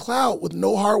lives in the cloud with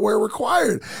no hardware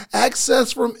required.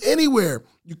 Access from anywhere.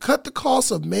 You cut the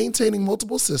cost of maintaining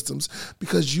multiple systems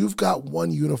because you've got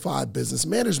one unified business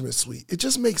management suite. It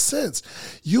just makes sense.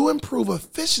 You improve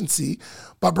efficiency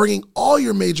by bringing all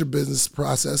your major business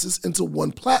processes into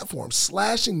one platform,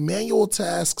 slashing manual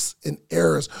tasks and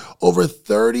errors. Over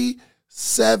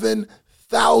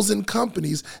 37,000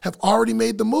 companies have already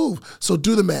made the move. So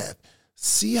do the math.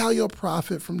 See how you'll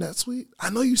profit from NetSuite? I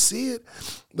know you see it.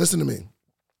 Listen to me.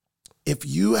 If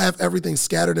you have everything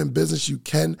scattered in business, you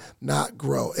cannot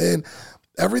grow. And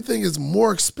everything is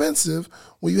more expensive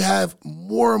when you have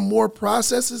more and more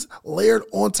processes layered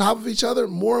on top of each other,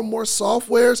 more and more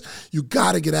softwares. You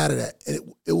got to get out of that.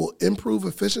 And it will improve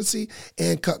efficiency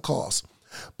and cut costs.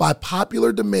 By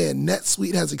popular demand,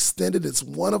 NetSuite has extended its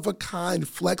one-of-a-kind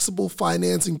flexible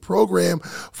financing program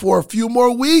for a few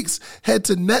more weeks. Head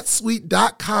to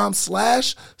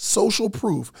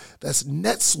netsuite.com/socialproof. That's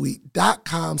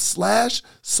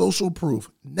netsuite.com/socialproof.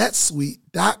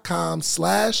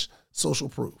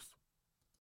 netsuite.com/socialproof.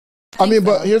 I mean,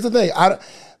 but here's the thing.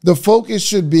 The focus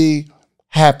should be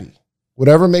happy,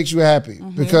 whatever makes you happy,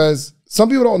 because some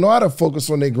people don't know how to focus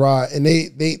on their grind, and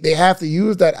they have to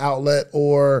use that outlet.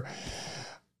 Or,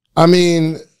 I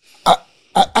mean, I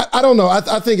don't know.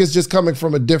 I think it's just coming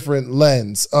from a different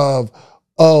lens of,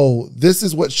 oh, this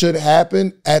is what should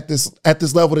happen at this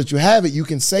level that you have it. You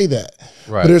can say that,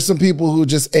 right? But there's some people who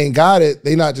just ain't got it.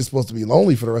 They're not just supposed to be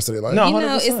lonely for the rest of their life. No, 100%. You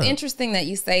know, it's interesting that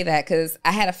you say that, because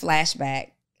I had a flashback,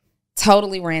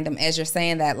 totally random, as you're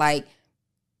saying that, like,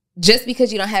 just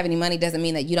because you don't have any money doesn't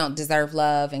mean that you don't deserve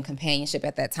love and companionship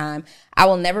at that time. I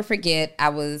will never forget, I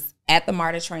was at the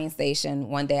MARTA train station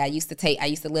one day. I used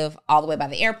to live all the way by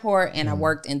the airport, and I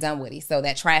worked in Dunwoody. So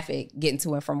that traffic getting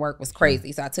to and from work was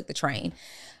crazy. So I took the train.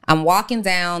 I'm walking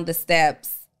down the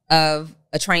steps of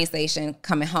a train station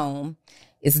coming home.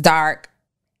 It's dark,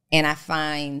 and I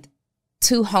find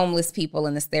 2 homeless people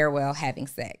in the stairwell having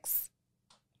sex.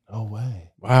 No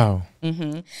way. Wow.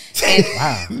 Mm-hmm. And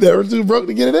wow. They were too broke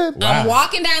to get it in. Wow. I'm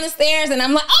walking down the stairs, and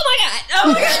I'm like, oh my God.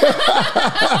 Oh my God.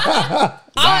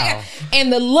 Oh my God.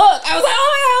 And the look, I was like,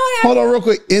 oh my God. Hold on real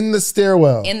quick. In the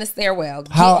stairwell. In the stairwell.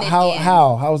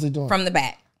 How was he doing? From the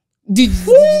back. Yo,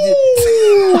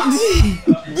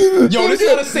 this is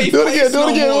not a safe place. Do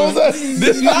it again. What was that?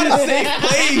 This is not a safe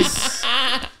place.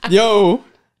 Yo.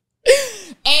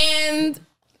 And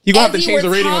you're gonna have to change the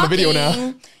rating on the video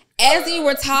now. As you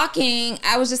were talking,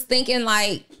 I was just thinking,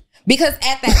 like, because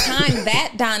at that time,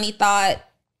 that Donnie thought,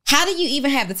 how do you even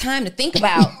have the time to think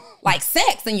about like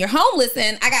sex, and you're homeless?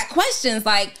 And I got questions.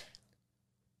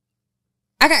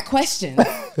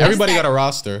 Everybody got a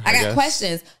roster. I got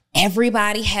questions.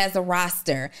 Everybody has a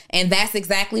roster. And that's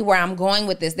exactly where I'm going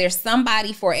with this. There's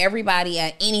somebody for everybody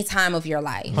at any time of your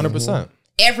life. 100%.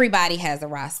 Everybody has a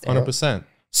roster. 100%.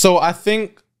 So I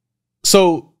think,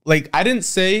 like, I didn't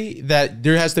say that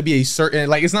there has to be a certain,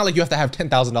 like, it's not like you have to have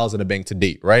 $10,000 in the bank to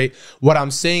date, right? What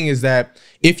I'm saying is that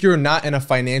if you're not in a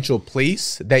financial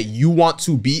place that you want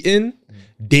to be in,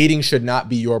 dating should not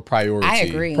be your priority. I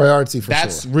agree. Priority for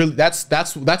That's sure. really, that's the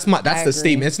agree.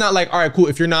 statement. It's not like, all right, cool.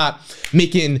 If you're not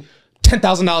making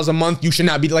 $10,000 a month, you should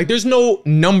not be, like, there's no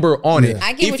number on it.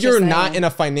 I get If what you're you're not saying. in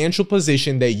a financial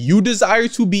position that you desire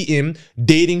to be in,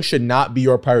 dating should not be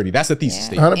your priority. That's a thesis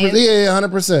statement. 100%. Yeah,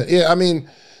 100%. Yeah, I mean,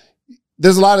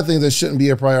 there's a lot of things that shouldn't be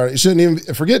a priority. It shouldn't even,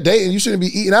 forget dating. You shouldn't be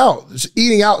eating out.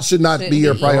 Eating out should not be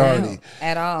your priority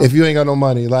at all. if you ain't got no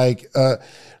money. Like,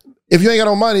 if you ain't got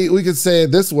no money, we could say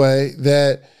it this way,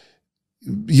 that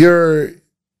your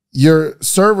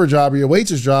server job or your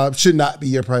waitress job should not be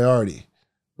your priority,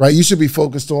 right? You should be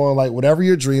focused on, like, whatever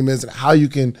your dream is and how you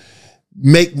can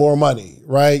make more money,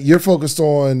 right? You're focused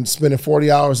on spending 40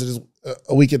 hours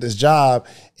a week at this job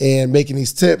and making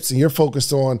these tips, and you're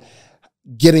focused on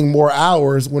getting more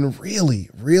hours, when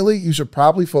really you should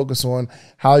probably focus on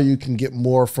how you can get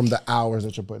more from the hours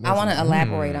that you're putting in. I want to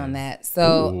elaborate on that.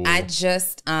 So I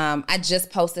just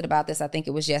posted about this. I think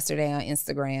it was yesterday on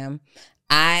Instagram.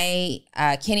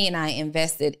 Kenny and I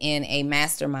invested in a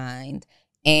mastermind,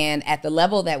 and at the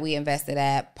level that we invested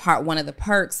at, one of the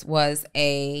perks was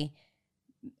an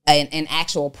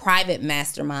actual private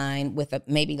mastermind with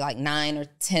maybe like 9 or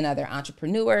 10 other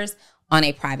entrepreneurs on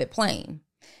a private plane.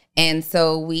 And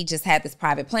so we just had this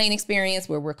private plane experience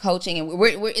where we're coaching, and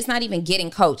it's not even getting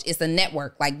coached. It's a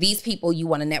network. Like, these people you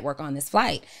want to network on this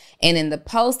flight. And in the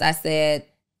post, I said,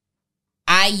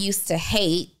 I used to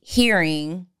hate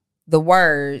hearing the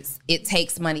words, it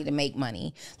takes money to make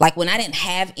money. Like, when I didn't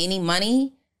have any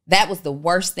money, that was the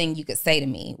worst thing you could say to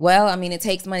me. Well, I mean, it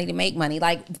takes money to make money.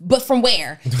 Like, but from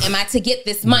where am I to get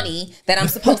this money that I'm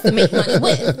supposed to make money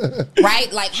with? Right?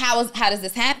 Like, how does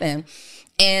this happen?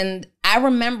 And I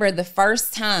remember the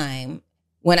first time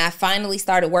when I finally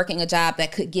started working a job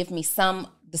that could give me some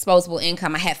disposable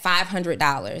income. I had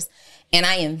 $500, and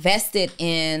I invested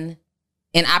in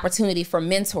an opportunity for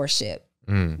mentorship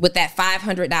with that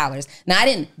 $500. Now, I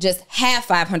didn't just have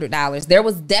 $500. There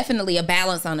was definitely a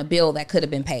balance on a bill that could have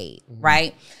been paid,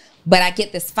 right? But I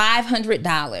get this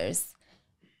 $500,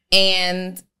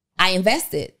 and I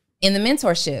invested in the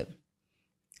mentorship.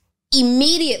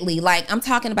 Immediately, like, I'm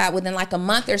talking about within like a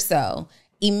month or so,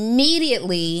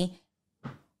 immediately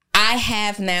I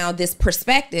have now this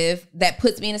perspective that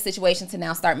puts me in a situation to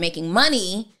now start making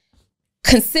money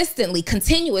consistently,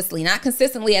 continuously, not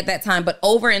consistently at that time, but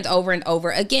over and over and over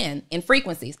again in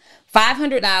frequencies.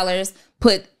 $500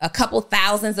 put a couple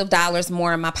thousands of dollars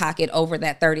more in my pocket over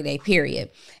that 30-day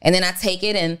period. And then I take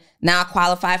it, and now I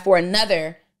qualify for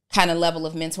another kind of level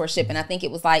of mentorship. And I think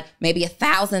it was like maybe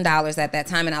 $1,000 at that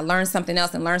time. And I learned something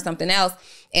else and learned something else.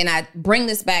 And I bring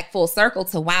this back full circle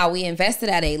to, wow, we invested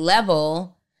at a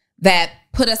level that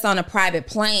put us on a private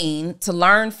plane to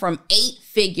learn from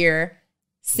 8-figure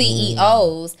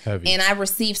CEOs. And I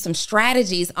received some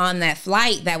strategies on that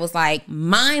flight that was like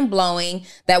mind blowing,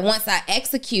 that once I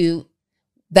execute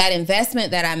that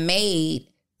investment that I made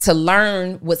to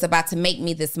learn what's about to make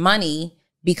me this money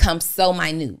becomes so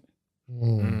minute.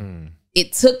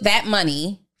 It took that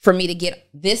money for me to get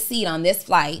this seat on this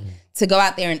flight to go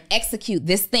out there and execute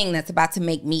this thing that's about to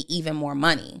make me even more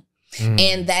money.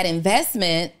 And that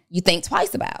investment, you think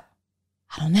twice about.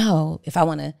 I don't know if I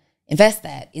want to invest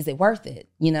that. Is it worth it?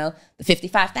 You know, the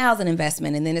 $55,000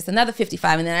 investment, and then it's another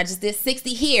 55, and then I just did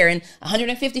 60 here and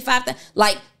 155,000.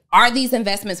 Like, are these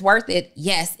investments worth it?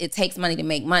 Yes, it takes money to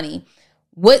make money.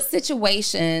 What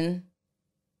situation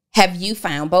have you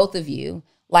found, both of you?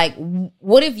 Like,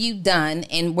 what have you done,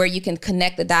 and where you can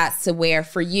connect the dots to where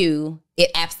for you,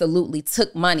 it absolutely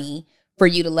took money for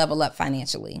you to level up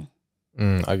financially?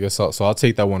 I guess so. So I'll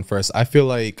take that one first. I feel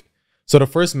like, so the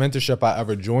first mentorship I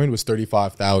ever joined was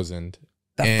 $35,000.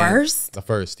 The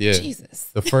first, yeah.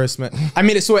 Jesus. The first, I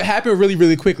mean, so it happened really,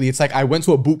 really quickly. It's like I went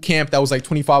to a boot camp that was like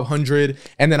 2,500,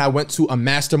 and then I went to a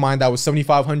mastermind that was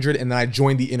 7,500, and then I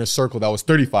joined the inner circle that was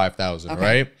 35,000,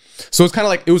 right? So it's kind of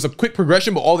like, it was a quick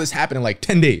progression, but all this happened in like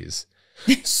 10 days.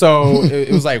 So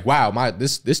it was like, wow,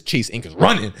 this Chase Inc. is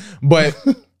running. But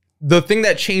the thing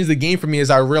that changed the game for me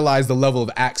is I realized the level of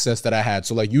access that I had.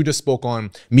 So like you just spoke on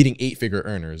meeting 8-figure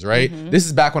earners, right? This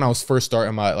is back when I was first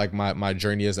starting my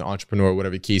journey as an entrepreneur,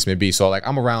 whatever the case may be. So like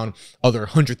I'm around other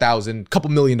 100,000, couple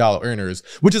 $1 million earners,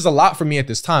 which is a lot for me at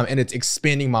this time. And it's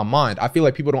expanding my mind. I feel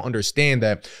like people don't understand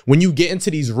that when you get into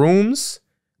these rooms,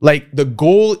 Like the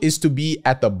goal is to be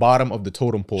at the bottom of the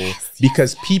totem pole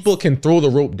because people can throw the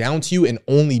rope down to you and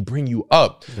only bring you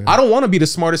up. I don't want to be the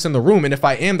smartest in the room. And if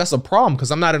I am, that's a problem because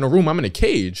I'm not in a room, I'm in a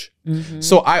cage.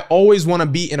 So I always want to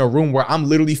be in a room where I'm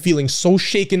literally feeling so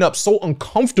shaken up, so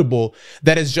uncomfortable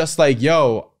that it's just like,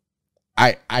 yo,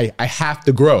 I have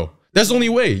to grow. That's the only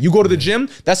way. You go to the gym,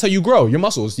 that's how you grow. Your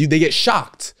muscles, they get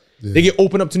shocked. They get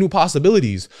opened up to new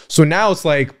possibilities. So now it's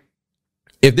like,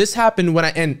 if this happened when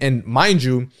and mind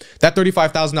you, that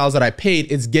 $35,000 that I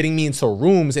paid, it's getting me into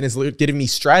rooms and it's getting me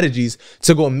strategies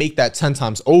to go and make that 10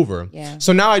 times over. Yeah.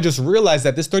 So now I just realized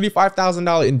that this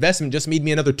 $35,000 investment just made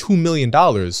me another $2 million.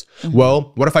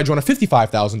 Well, what if I join a $55,000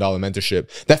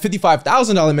 mentorship? That $55,000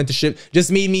 mentorship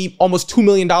just made me almost $2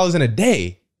 million in a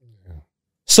day.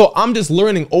 So I'm just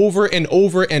learning over and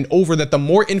over and over that the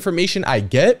more information I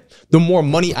get, the more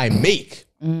money I make.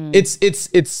 It's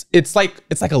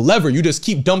like a lever. You just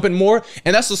keep dumping more.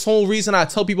 And that's the whole reason I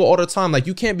tell people all the time, like,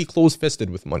 you can't be closed-fisted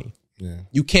with money.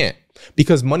 You can't,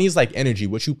 because money is like energy.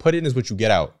 What you put in is what you get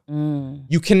out.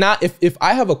 You cannot, if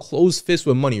I have a closed fist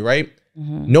with money, right?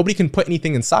 Nobody can put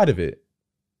anything inside of it.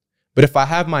 But if I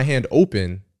have my hand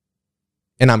open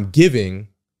and I'm giving,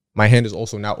 my hand is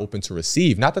also now open to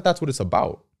receive. Not that that's what it's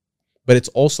about, but it's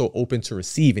also open to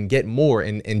receive and get more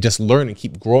and just learn and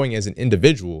keep growing as an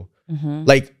individual.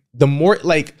 Like the more,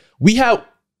 like we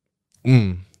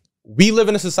live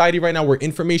in a society right now where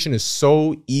information is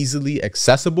so easily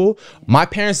accessible. My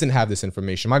parents didn't have this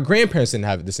information. My grandparents didn't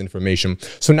have this information.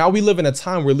 So now we live in a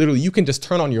time where literally you can just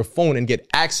turn on your phone and get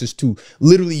access to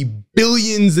literally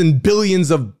billions and billions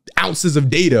of ounces of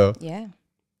data. Yeah.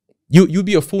 You'd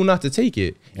be a fool not to take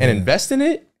it and invest in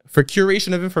it for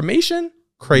curation of information.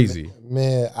 Crazy.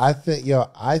 Man, I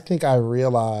think I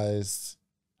realized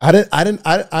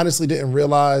I honestly didn't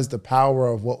realize the power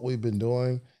of what we've been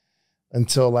doing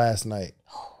until last night.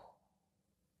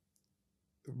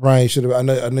 Ryan, should have. I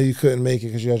know you couldn't make it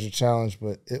because you had your challenge,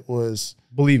 but it was.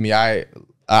 Believe me, I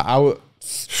would.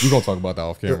 We're gonna talk about that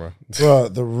off camera.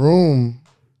 The room.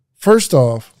 First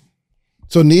off,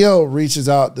 so Neo reaches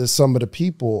out to some of the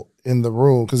people in the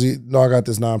room because I got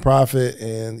this nonprofit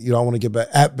and I want to get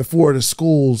back. Before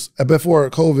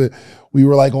COVID, we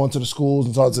were like going to the schools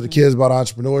and talking to the kids about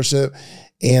entrepreneurship.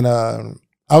 And I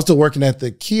was still working at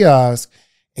the kiosk,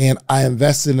 and I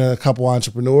invested in a couple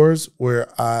entrepreneurs where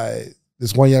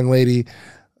this one young lady,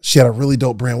 she had a really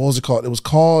dope brand. What was it called? It was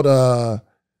called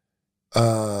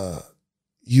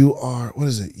You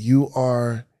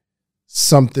Are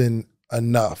Something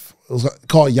Enough. It was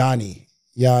called Yanni,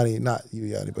 not you,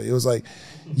 Yanni, but it was like,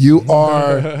 you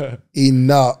are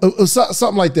enough. It was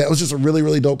something like that. It was just a really,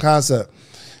 really dope concept.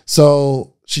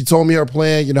 So she told me her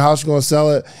plan, how she's going to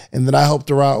sell it. And then I helped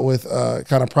her out with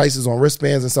kind of prices on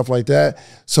wristbands and stuff like that.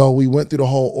 So we went through the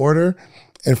whole order.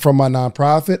 And from my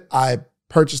nonprofit, I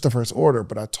purchased the first order,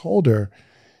 but I told her,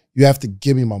 you have to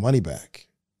give me my money back.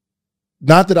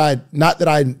 Not that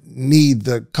I need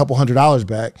the couple $100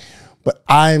 back, but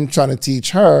I'm trying to teach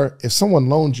her, if someone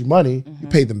loans you money, you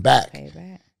pay them back.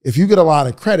 If you get a line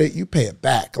of credit, you pay it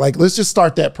back. Like, let's just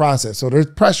start that process. So there's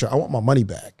pressure. I want my money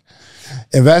back.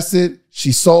 Invested.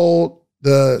 She sold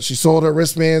her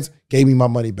wristbands, gave me my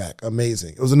money back.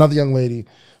 Amazing. It was another young lady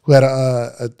who had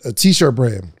a t-shirt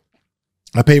brand.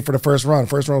 I paid for the first run.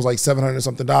 First run was like $700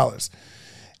 something.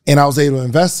 And I was able to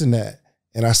invest in that.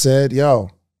 And I said, yo,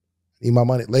 I need my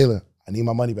money. Layla, I need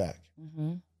my money back.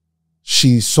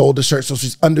 She sold the shirt. So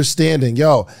she's understanding,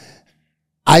 yo,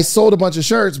 I sold a bunch of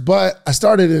shirts, but I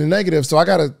started in a negative. So I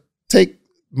got to take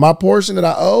my portion that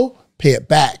I owe, pay it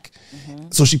back.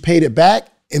 So she paid it back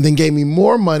and then gave me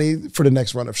more money for the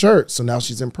next run of shirts. So now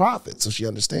she's in profit. So she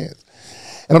understands.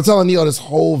 And I'm telling you, this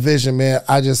whole vision, man,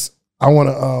 I want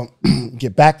to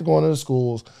get back to going to the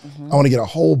schools. I want to get a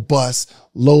whole bus,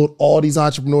 load all these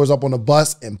entrepreneurs up on the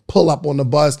bus and pull up on the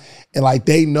bus. And like,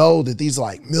 they know that these are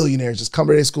like millionaires just come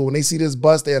to their school. When they see this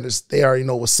bus, they already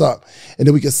know what's up. And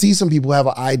then we can see some people who have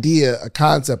an idea, a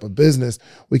concept, a business.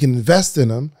 We can invest in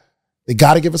them. They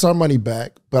got to give us our money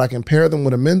back, but I can pair them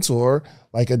with a mentor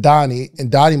like a Donnie.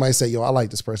 And Donnie might say, yo, I like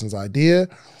this person's idea.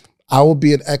 I will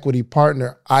be an equity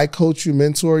partner. I coach you,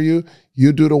 mentor you.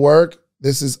 You do the work.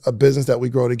 This is a business that we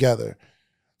grow together.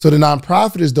 So the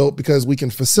nonprofit is dope because we can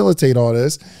facilitate all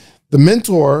this. The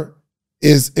mentor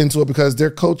is into it because they're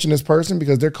coaching this person,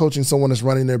 because they're coaching someone that's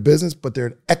running their business, but they're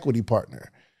an equity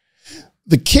partner.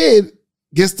 The kid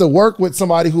gets to work with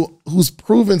somebody who's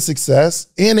proven success,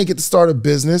 and they get to start a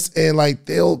business, and like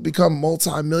they'll become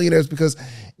multi-millionaires because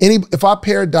if I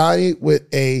pair Donnie with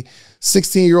a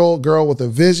 16-year-old girl with a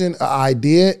vision, an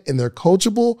idea, and they're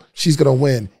coachable, she's gonna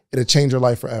win. It'll change her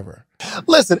life forever.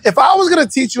 Listen, if I was going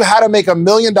to teach you how to make $1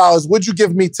 million, would you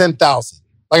give me 10,000?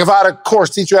 Like if I had a course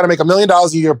teach you how to make $1 million a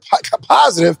year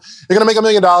positive, you're going to make $1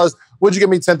 million, would you give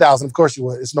me 10,000? Of course you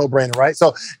would. It's no brainer, right?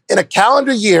 So in a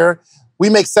calendar year, we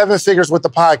make 7 figures with the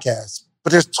podcast.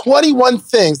 But there's 21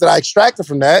 things that I extracted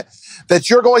from that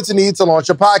you're going to need to launch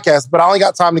a podcast. But I only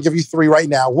got time to give you 3 right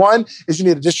now. One is you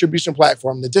need a distribution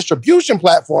platform. The distribution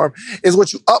platform is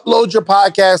what you upload your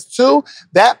podcast to.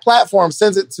 That platform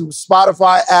sends it to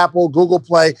Spotify, Apple, Google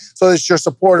Play, so that your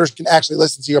supporters can actually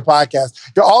listen to your podcast.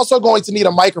 You're also going to need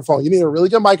a microphone. You need a really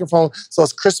good microphone so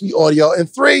it's crispy audio.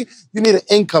 And 3, you need an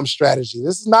income strategy.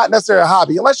 This is not necessarily a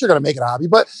hobby, unless you're going to make it a hobby.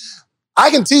 But I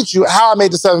can teach you how I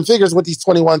made the 7 figures with these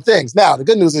 21 things. Now, the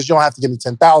good news is you don't have to give me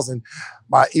 10,000.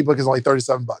 My ebook is only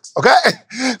 $37, okay?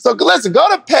 So listen, go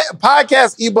to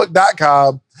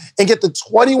podcastebook.com and get the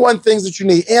 21 things that you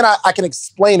need. And I can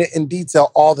explain it in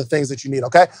detail, all the things that you need,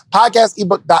 okay?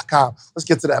 Podcastebook.com. Let's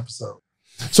get to the episode.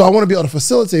 So I want to be able to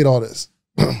facilitate all this.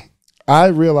 I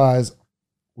realized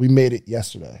we made it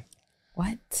yesterday.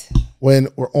 What? When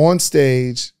we're on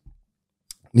stage,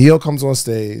 Neil comes on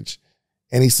stage,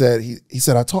 and he said,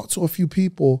 I talked to a few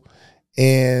people,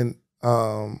 and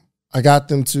I got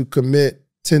them to commit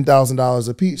 $10,000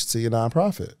 a piece to your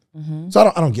nonprofit. Mm-hmm. So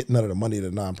I don't get none of the money to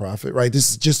the nonprofit, right?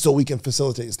 This is just so we can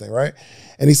facilitate this thing, right?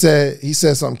 And he said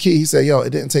something key. He said, yo,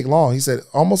 it didn't take long. He said,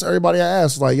 almost everybody I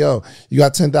asked was like, yo, you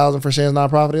got $10,000 for Shan's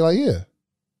nonprofit? They're like, yeah.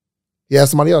 He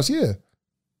asked somebody else, yeah.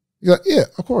 He's like, yeah,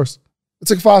 of course. It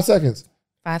took 5 seconds.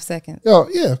 5 seconds. Yo,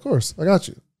 yeah, of course. I got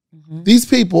you. Mm-hmm. These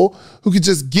people who could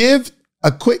just give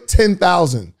a quick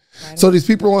 10,000. Right. So these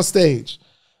people are on stage.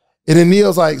 And then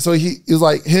Neil's like, so he was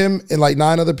like him and like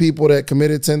 9 other people that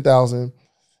committed 10,000.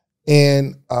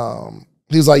 And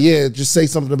he was like, yeah, just say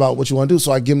something about what you want to do.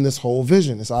 So I give him this whole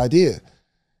vision, this idea.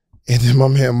 And then my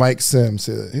man Mike Sims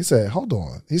said, hold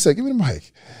on. He said, give me the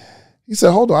mic. He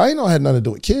said, hold on. I ain't know it had nothing to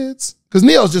do with kids. Because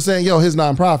Neil's just saying, yo, his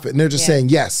nonprofit. And they're just saying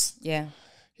yes. Yeah.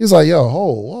 He's like, yo,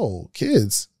 whoa,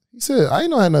 kids. He said, I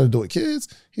ain't know it had nothing to do with kids.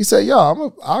 He said,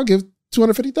 yo, I'll give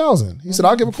 $250,000. He said,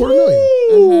 I'll give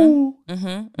 $250,000.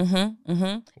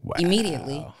 Wow.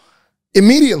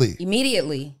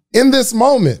 Immediately. In this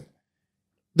moment,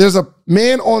 there's a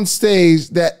man on stage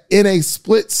that in a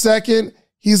split second,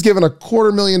 he's given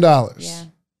 $250,000. Yeah.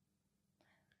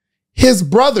 His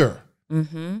brother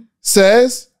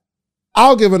says,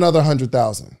 I'll give another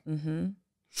 $100,000.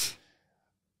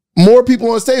 More people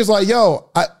on stage like,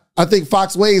 yo, I think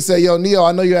Fox Wade said, yo, Neil,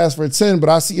 I know you asked for 10, but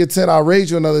I see your 10. I'll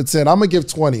raise you another 10. I'm going to give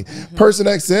 20. Person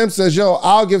next to him says, yo,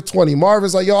 I'll give 20.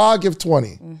 Marvin's like, yo, I'll give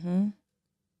 20.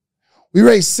 We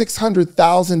raised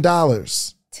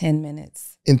 $600,000. 10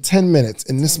 minutes. In 10 minutes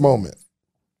in this moment.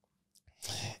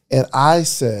 And I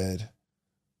said,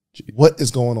 what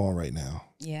is going on right now?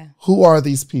 Yeah. Who are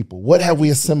these people? What have we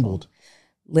assembled?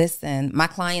 Listen, my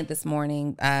client this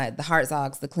morning, the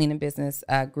Hartzogs, the cleaning business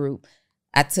group,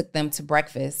 I took them to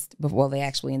breakfast before they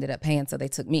actually ended up paying, so they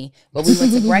took me. But we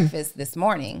went to breakfast this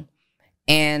morning,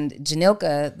 and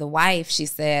Janilka, the wife, she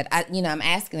said, I'm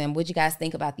asking them, what'd you guys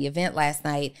think about the event last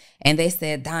night? And they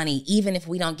said, Donnie, even if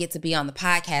we don't get to be on the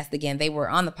podcast again, they were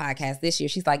on the podcast this year.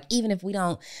 She's like, even if we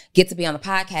don't get to be on the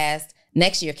podcast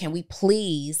next year, can we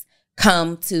please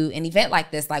come to an event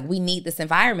like this? Like, we need this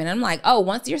environment. And I'm like, oh,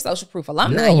 once you're social proof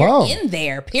alumni, you're in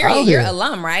there, period. You're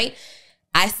alum, right?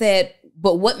 I said,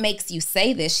 but what makes you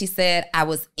say this? She said, I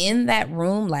was in that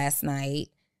room last night.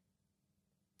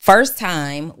 First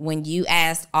time when you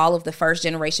asked all of the first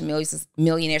generation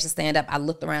millionaires to stand up, I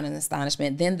looked around in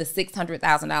astonishment. Then the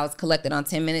 $600,000 collected on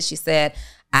 10 minutes. She said,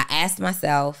 I asked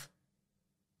myself,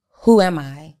 who am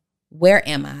I? Where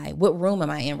am I? What room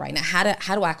am I in right now?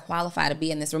 How do I qualify to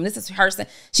be in this room? This is her.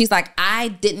 She's like, I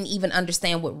didn't even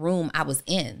understand what room I was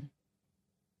in.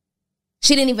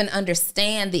 She didn't even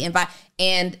understand the environment.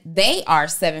 And they are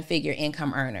 7-figure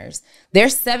income earners. They're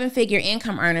 7-figure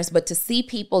income earners, but to see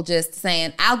people just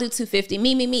saying, I'll do 250,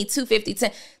 me, 250,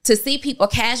 10, to see people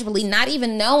casually not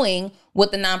even knowing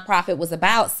what the nonprofit was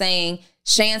about, saying,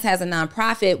 Shan's has a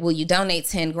nonprofit, will you donate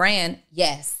 10 grand?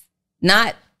 Yes.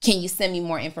 Not, can you send me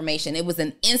more information? It was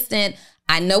an instant,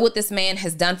 I know what this man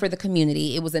has done for the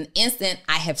community. It was an instant,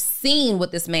 I have seen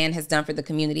what this man has done for the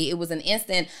community. It was an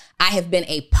instant, I have been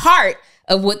a part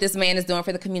of what this man is doing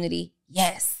for the community.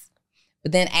 Yes.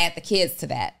 But then add the kids to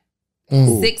that.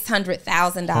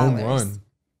 $600,000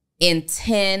 in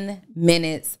 10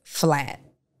 minutes flat.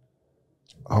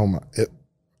 Oh my.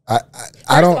 First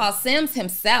of all, Sims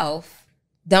himself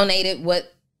donated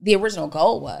what the original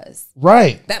goal was.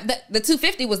 Right. The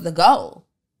 250 was the goal.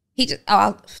 He just,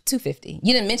 250.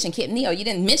 You didn't mention Kid Neo. You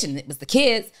didn't mention it was the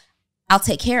kids. I'll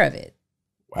take care of it.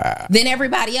 than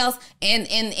everybody else. And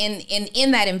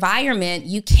in that environment,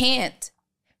 you can't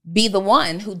be the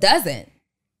one who doesn't,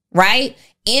 right?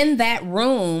 In that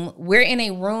room, we're in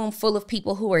a room full of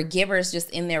people who are givers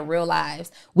just in their real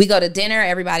lives. We go to dinner,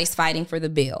 everybody's fighting for the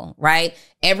bill, right?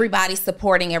 Everybody's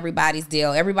supporting everybody's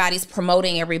deal. Everybody's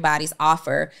promoting everybody's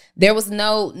offer. There was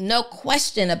no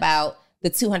question about the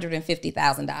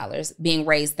 $250,000 being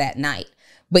raised that night.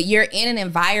 But you're in an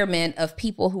environment of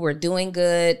people who are doing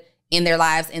good in their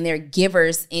lives and they're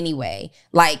givers anyway.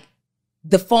 Like,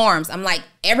 the forms, I'm like,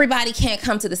 everybody can't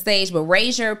come to the stage, but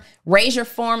raise your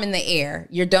form in the air,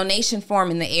 your donation form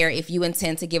in the air if you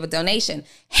intend to give a donation.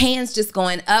 Hands just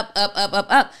going up, up, up, up,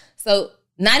 up. So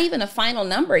not even a final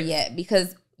number yet,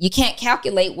 because you can't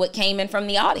calculate what came in from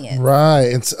the audience. Right.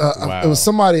 It's It was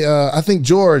somebody, I think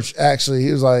George, actually,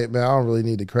 he was like, man, I don't really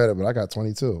need the credit, but I got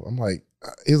 22. I'm like,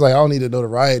 he's like, I don't need the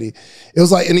notoriety. It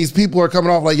was like, and these people are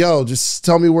coming off like, yo, just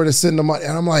tell me where to send the money.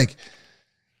 And I'm like,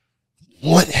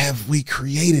 what have we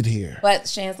created here? But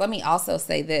Shans, let me also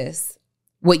say this.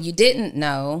 What you didn't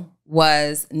know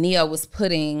was Neo was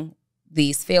putting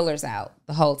these fillers out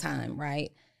the whole time,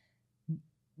 right?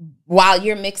 While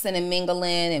you're mixing and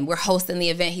mingling and we're hosting the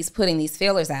event, he's putting these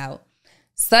fillers out.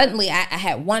 Suddenly, I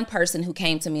had one person who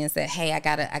came to me and said, hey, I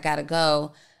gotta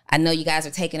go. I know you guys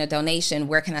are taking a donation.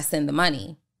 Where can I send the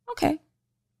money? Okay.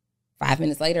 5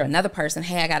 minutes later, another person,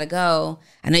 hey, I gotta go.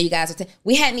 I know you guys are,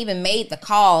 we hadn't even made the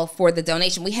call for the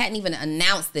donation. We hadn't even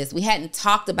announced this. We hadn't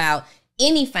talked about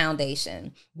any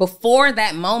foundation. Before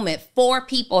that moment, 4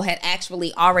 people had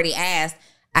actually already asked,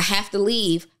 I have to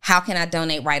leave. How can I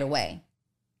donate right away?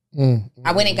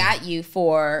 I went and got you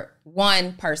for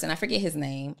one person. I forget his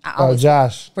name.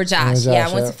 Josh. For Josh. Yeah,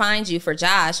 I went to find you for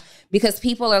Josh because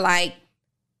people are like,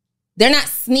 they're not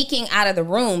sneaking out of the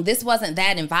room. This wasn't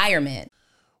that environment.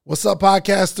 What's up,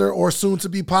 podcaster or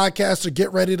soon-to-be podcaster?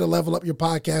 Get ready to level up your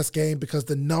podcast game because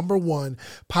the #1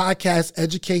 podcast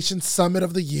education summit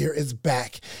of the year is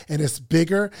back, and it's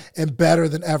bigger and better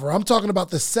than ever. I'm talking about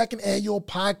the 2nd annual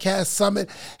podcast summit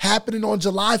happening on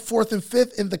July 4th and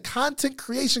 5th in the content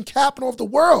creation capital of the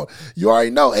world. You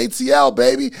already know, ATL,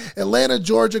 baby. Atlanta,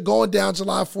 Georgia, going down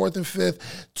July 4th and 5th.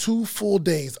 2 full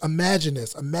days. Imagine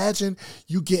this. Imagine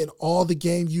you getting all the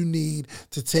game you need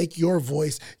to take your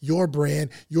voice, your brand,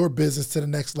 your business to the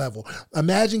next level.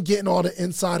 Imagine getting all the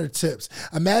insider tips.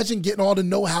 Imagine getting all the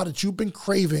know-how that you've been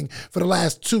craving for the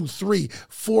last 2, 3,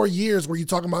 4 years where you're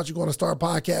talking about you're going to start a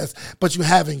podcast, but you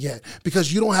haven't yet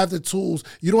because you don't have the tools,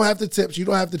 you don't have the tips, you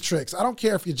don't have the tricks. I don't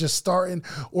care if you're just starting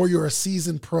or you're a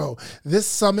seasoned pro. This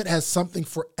summit has something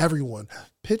for everyone.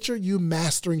 Picture you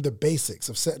mastering the basics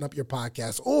of setting up your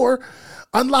podcast or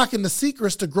unlocking the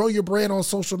secrets to grow your brand on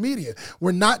social media.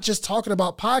 We're not just talking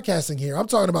about podcasting here. I'm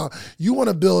talking about you want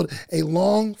to build a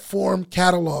long form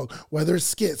catalog, whether it's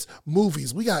skits,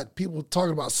 movies. We got people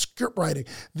talking about script writing.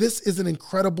 This is an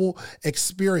incredible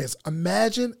experience.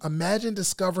 Imagine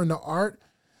discovering the art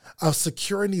of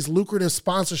securing these lucrative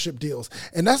sponsorship deals.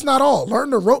 And that's not all. Learn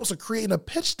the ropes of creating a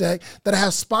pitch deck that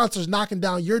has sponsors knocking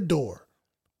down your door.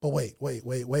 But wait.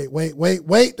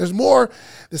 There's more.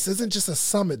 This isn't just a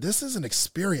summit. This is an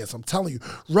experience. I'm telling you.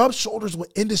 Rub shoulders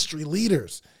with industry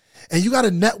leaders. And you got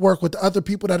to network with the other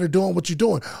people that are doing what you're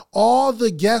doing. All the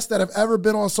guests that have ever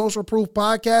been on Social Proof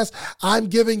Podcast, I'm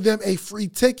giving them a free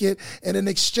ticket. And in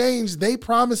exchange, they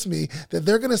promise me that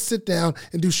they're going to sit down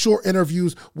and do short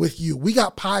interviews with you. We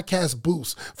got podcast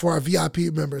booths for our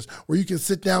VIP members where you can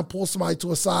sit down, pull somebody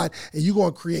to a side, and you're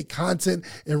going to create content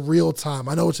in real time.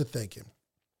 I know what you're thinking.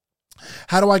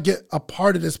 How do I get a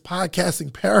part of this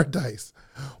podcasting paradise?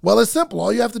 Well, it's simple.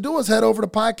 All you have to do is head over to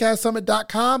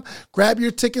podcastsummit.com, grab your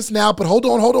tickets now, but hold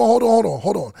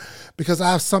on, because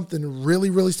I have something really,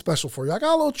 really special for you. I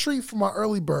got a little treat for my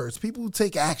early birds, people who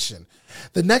take action.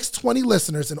 The next 20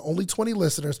 listeners and only 20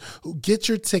 listeners who get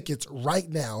your tickets right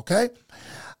now, okay?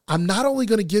 I'm not only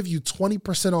going to give you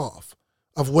 20% off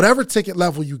of whatever ticket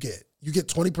level you get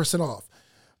 20% off.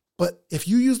 But if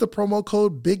you use the promo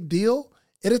code Big Deal,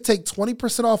 it'll take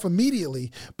 20% off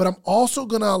immediately, but I'm also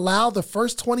going to allow the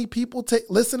first 20 people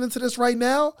listening to this right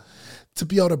now to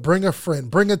be able to bring a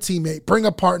friend, bring a teammate, bring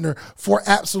a partner for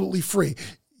absolutely free.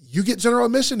 You get general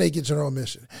admission, they get general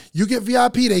admission. You get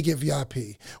VIP, they get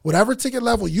VIP. Whatever ticket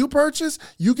level you purchase,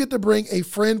 you get to bring a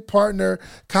friend, partner,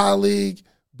 colleague,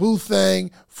 boo thing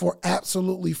for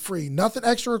absolutely free. Nothing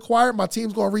extra required. My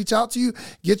team's going to reach out to you,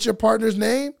 get your partner's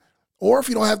name, or if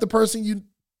you don't have the person you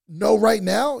know right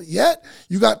now yet,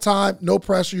 you got time, no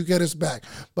pressure, you get us back.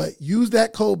 But use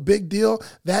that code Big Deal.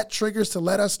 That triggers to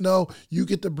let us know you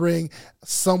get to bring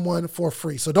someone for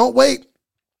free. So don't wait.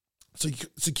 So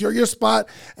secure your spot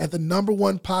at the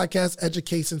 #1 podcast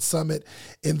education summit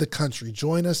in the country.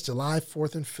 Join us July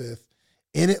 4th and 5th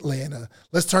in Atlanta.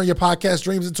 Let's turn your podcast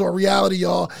dreams into a reality,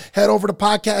 y'all. Head over to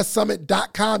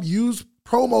podcastsummit.com. Use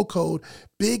promo code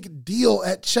Big Deal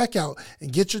at checkout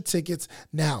and get your tickets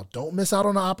now. Don't miss out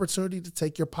on the opportunity to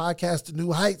take your podcast to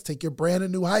new heights, take your brand to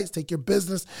new heights, take your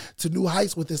business to new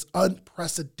heights with this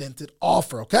unprecedented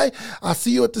offer, okay? I'll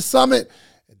see you at the summit.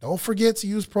 And don't forget to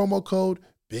use promo code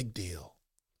Big Deal.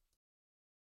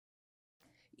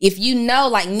 If you know,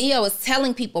 like Neo is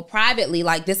telling people privately,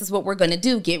 like, this is what we're going to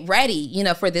do. Get ready,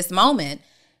 for this moment.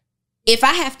 If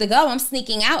I have to go, I'm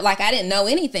sneaking out like I didn't know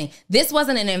anything. This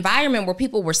wasn't an environment where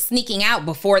people were sneaking out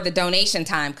before the donation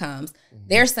time comes. Mm-hmm.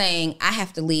 They're saying, I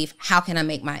have to leave. How can I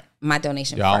make my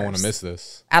donation first? I don't want to miss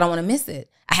this. I don't want to miss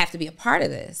it. I have to be a part of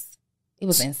this. It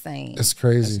was insane. It's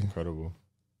crazy. That's incredible.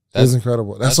 That's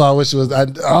incredible. That's why I wish it was.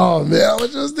 Oh man, I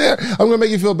wish it was there. I'm gonna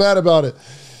make you feel bad about it.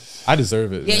 I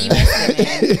deserve it. Yeah, man. you missed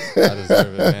it, man. I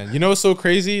deserve it, man. You know what's so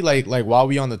crazy? Like while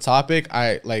we on the topic,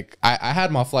 I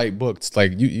had my flight booked.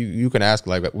 Like you can ask.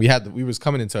 Like we was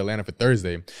coming into Atlanta for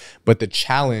Thursday, but the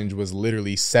challenge was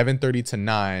literally 7:30 to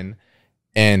 9.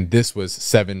 And this was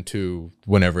 7 to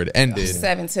whenever it ended.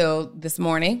 7 till this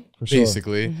morning.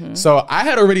 Basically. Mm-hmm. So we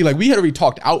had already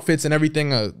talked outfits and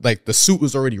everything. Like the suit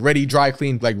was already ready, dry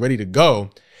cleaned, like ready to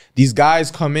go. These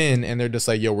guys come in and they're just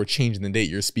like, yo, we're changing the date.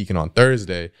 You're speaking on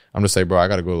Thursday. I'm just like, bro, I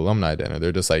got to go to alumni dinner.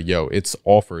 They're just like, yo, it's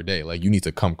all for a day. Like, you need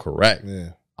to come correct. Yeah.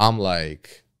 I'm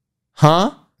like,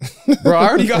 huh? Bro, I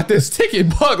already got this ticket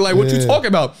booked. Like, what you talking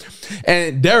about?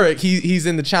 And Derek, he's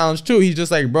in the challenge too. He's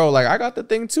just like, bro, like, I got the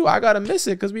thing too. I got to miss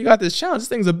it because we got this challenge. This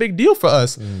thing's a big deal for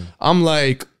us. I'm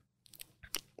like,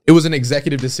 it was an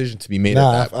executive decision to be made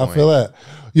at that point. I feel that.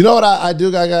 You know what I do?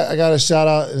 I got a shout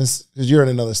out because you're in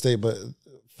another state, but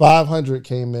 500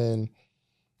 came in.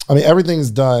 I mean, everything's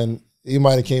done. You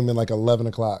might have came in like 11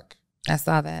 o'clock. I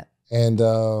saw that. And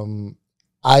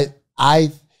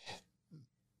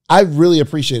I really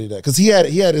appreciated that because he had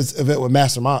his event with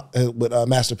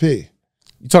Master P.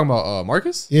 You talking about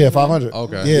Marcus? Yeah, 500.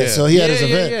 Okay. Yeah, so he had his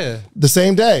event the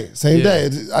same day. Day.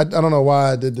 I don't know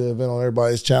why I did the event on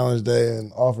everybody's challenge day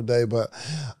and offer day, but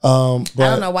I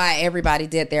don't know why everybody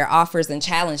did their offers and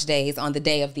challenge days on the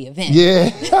day of the event. Yeah.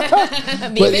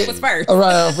 The event was first.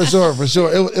 Right, for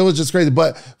sure. It was just crazy.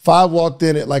 But 5 walked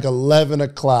in at like 11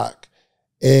 o'clock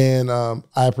and I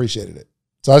appreciated it.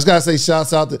 So I just gotta say,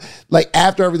 shouts out to, like,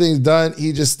 after everything's done,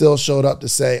 he just still showed up to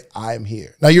say, I'm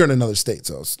here. Now you're in another state,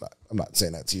 so I'm not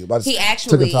saying that to you. But he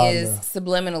actually is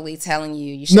subliminally telling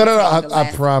you should. No,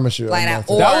 I promise you. That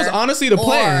was honestly the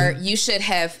plan. Or you should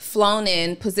have flown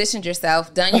in, positioned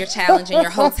yourself, done your challenge in your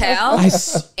hotel,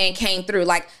 and came through.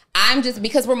 Like, I'm just,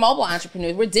 because we're mobile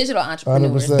entrepreneurs, we're digital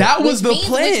entrepreneurs. 100%. That was the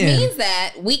plan. Which means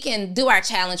that we can do our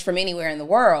challenge from anywhere in the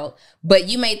world, but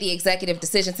you made the executive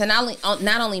decision to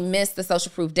not only miss the social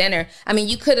proof dinner. I mean,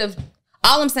 you could have,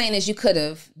 all I'm saying is you could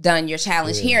have done your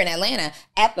challenge here in Atlanta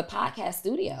at the podcast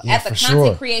studio, at the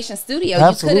content creation studio.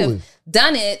 Absolutely. You could have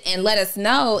done it and let us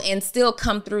know and still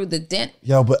come through the dinner.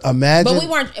 Yo, but imagine.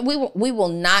 But we will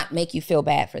not make you feel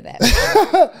bad for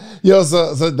that. Yo,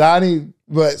 so Donnie,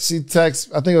 but she texts,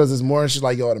 I think it was this morning, she's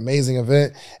like, yo, an amazing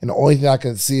event. And the only thing I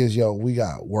can see is, yo, we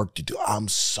got work to do. I'm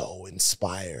so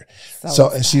inspired.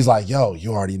 And she's like, yo,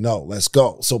 you already know, let's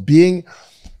go. So being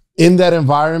in that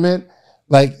environment,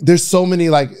 like, there's so many,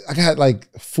 like, I got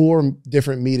like 4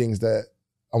 different meetings that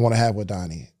I want to have with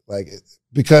Donnie. Like,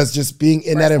 because just being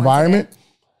in that environment,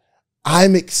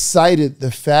 I'm excited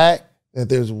the fact that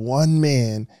there's one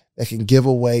man that can give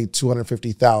away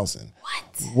 $250,000.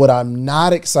 What I'm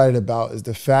not excited about is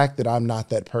the fact that I'm not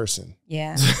that person.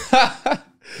 Yeah.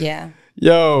 Yeah.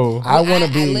 Yo. I want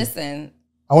to be. Listen.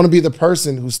 I want to be the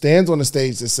person who stands on the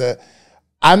stage that said,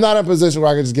 I'm not in a position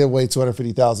where I can just give away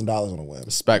 $250,000 on a whim.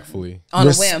 Respectfully. On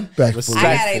a whim. Respectfully.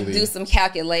 I gotta do some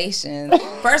calculations.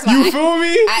 First of all, you feel me?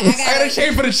 I gotta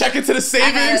change for the check into the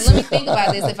savings. Let me think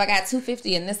about this. If I got $250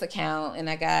 in this account and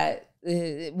I got, we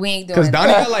ain't doing. Because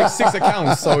Donnie got like 6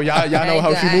 accounts, so y'all know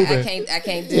how she moving. I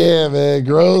can't do. Yeah, man.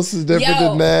 Gross is different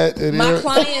than that. My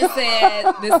client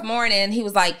said this morning, he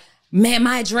was like, man,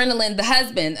 my adrenaline, the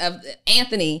husband of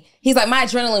Anthony, he's like, my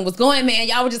adrenaline was going, man.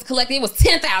 Y'all were just collecting. It was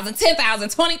 10,000, 20,000,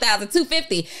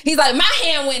 250. He's like, my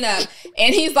hand went up.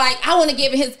 And he's like, I want to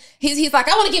give he's like,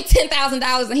 I want to give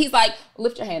 $10,000. And he's like,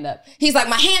 lift your hand up. He's like,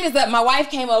 my hand is up. My wife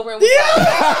came over and was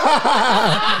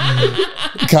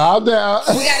like, calm down.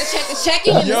 We got to check the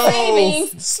checking and the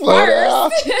savings slow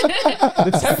down.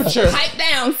 The temperature. Pipe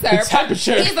down, sir. The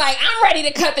temperature. He's like, I'm ready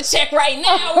to cut the check right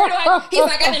now. He's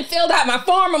like, I done filled out my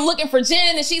form. I'm looking for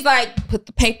Jen. And she's like, put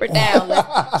the paper down.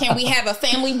 Can Can we have a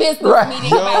family business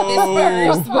meeting about this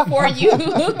first before you?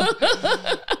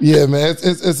 Yeah, man,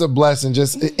 it's a blessing.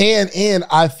 Just and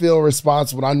I feel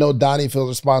responsible. I know Donnie feels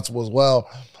responsible as well.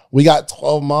 We got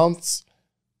 12 months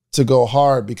to go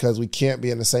hard because we can't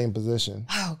be in the same position.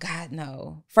 Oh God,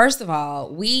 no. First of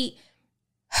all, we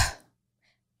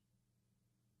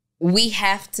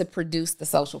have to produce the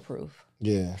social proof.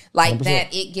 Yeah. Like 100%.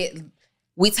 that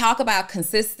we talk about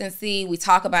consistency, we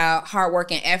talk about hard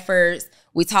work and efforts,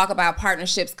 we talk about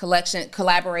partnerships,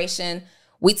 collaboration,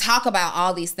 we talk about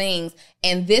all these things,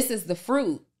 and this is the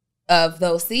fruit of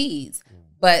those seeds.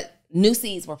 But new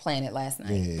seeds were planted last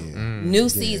night. New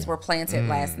seeds were planted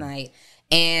last night.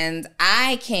 And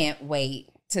I can't wait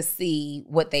to see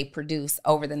what they produce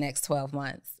over the next 12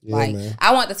 months. Yeah, like, man.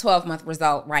 I want the 12-month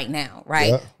result right now, right?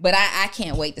 Yeah. But I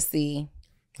can't wait to see.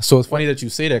 So it's funny that you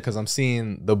say that because I'm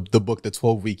seeing the book, The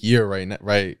 12-Week Year, right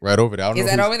over there. Is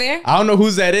that over there? I don't know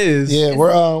whose that is. Yeah,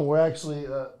 we're actually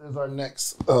there's our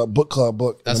next book club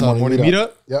book. That's our morning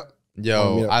meetup? Yep. Yo,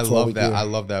 Morning Meetup, I love 12-week that. year. I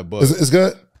love that book. It's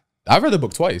good. I've read the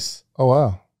book twice. Oh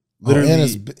wow. Literally.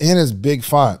 And it's big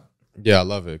font. Yeah, I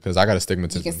love it because I got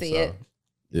astigmatism. You can see it. Yeah.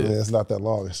 Yeah, it's not that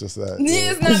long. It's just that.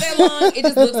 Yeah, it's not that long. It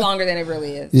just looks longer than it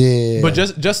really is. Yeah. But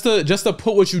just to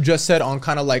put what you just said on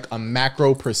kind of like a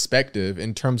macro perspective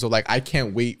in terms of like, I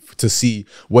can't wait to see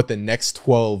what the next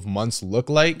 12 months look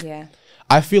like. Yeah.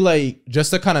 I feel like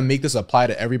just to kind of make this apply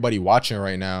to everybody watching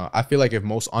right now, I feel like if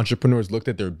most entrepreneurs looked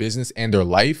at their business and their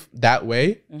life that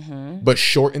way, but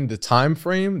shortened the time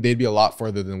frame, they'd be a lot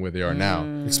further than where they are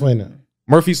now. Explain that.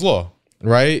 Murphy's Law,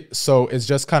 right? So it's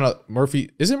just kind of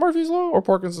is it Murphy's Law or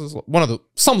Parkinson's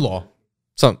Law?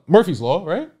 Murphy's Law,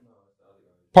 right?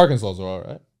 Parkinson's Law,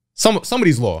 right?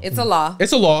 Somebody's law. It's a law.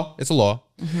 It's a law. It's a law.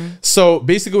 So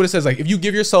basically what it says, like, if you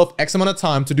give yourself X amount of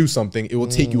time to do something, it will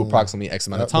take you approximately X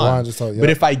amount of time. But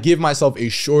if I give myself a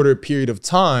shorter period of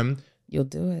time, You'll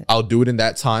do it. I'll do it in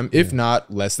that time, if not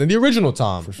less than the original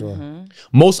time. For sure.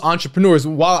 Most entrepreneurs,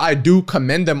 while I do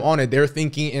commend them on it, they're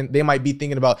thinking, and they might be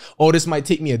thinking about, oh, this might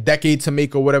take me a decade to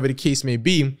make or whatever the case may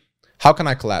be. How can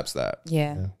I collapse that?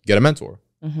 Yeah. Get a mentor.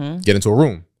 Get into a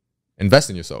room. Invest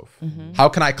in yourself. How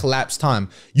can I collapse time?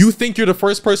 You think you're the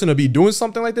first person to be doing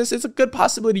something like this? It's a good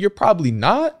possibility you're probably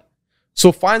not.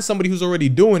 So find somebody who's already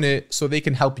doing it so they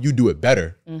can help you do it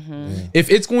better. If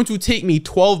it's going to take me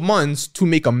 12 months to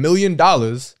make $1 million,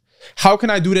 how can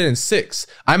I do that in 6?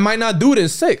 I might not do it in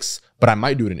 6, but I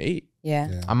might do it in 8.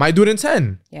 Yeah. I might do it in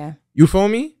 10. Yeah. You feel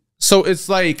me? So it's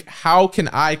like, how can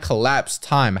I collapse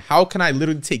time? How can I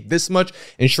literally take this much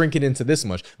and shrink it into this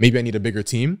much? Maybe I need a bigger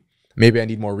team. Maybe I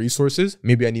need more resources.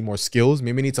 Maybe I need more skills.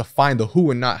 Maybe I need to find the who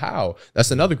and not how.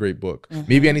 That's another great book.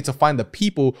 Maybe I need to find the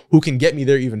people who can get me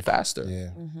there even faster. Yeah.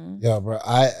 Yeah, bro.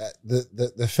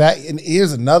 The fact, and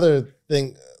here's another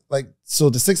thing, like, so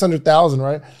the 600,000,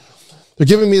 right? They're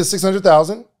giving me the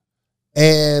 600,000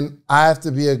 and I have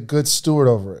to be a good steward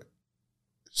over it.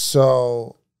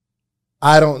 So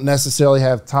I don't necessarily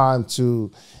have time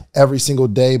to every single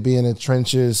day be in the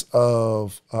trenches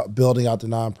of building out the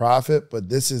nonprofit. But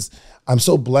I'm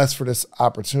so blessed for this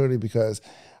opportunity because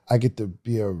I get to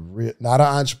be not an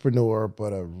entrepreneur,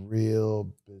 but a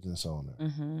real business owner.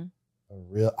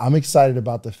 I'm excited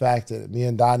about the fact that me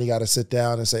and Donnie got to sit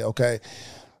down and say, okay,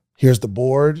 here's the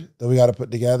board that we got to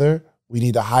put together. We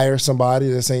need to hire somebody.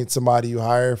 This ain't somebody you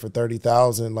hire for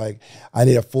 $30,000. Like, I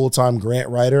need a full-time grant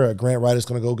writer. A grant writer's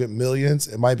going to go get millions.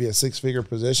 It might be a 6-figure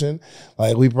position.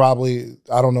 Like, we probably,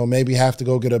 I don't know, maybe have to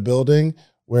go get a building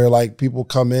where like people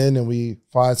come in and we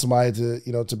find somebody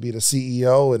to, to be the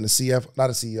CEO and the CF, not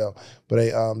a CEO, but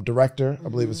a director. I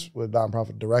believe it's a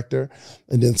nonprofit director,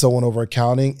 and then someone over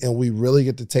accounting. And we really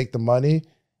get to take the money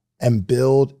and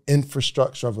build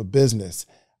infrastructure of a business.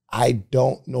 I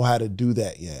don't know how to do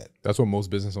that yet. That's what most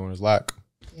business owners lack.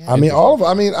 Yeah. I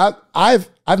mean,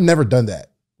 I've never done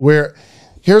that. Where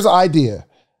here's an idea.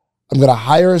 I'm going to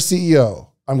hire a CEO.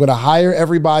 I'm going to hire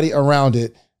everybody around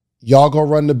it. Y'all go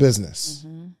run the business.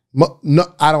 No,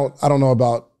 I don't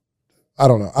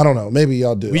know. Maybe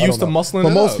y'all do. We used to muscling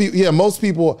but it most up. people, most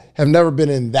people have never been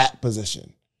in that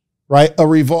position, right?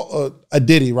 A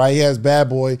Diddy, right? He has Bad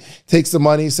Boy, takes the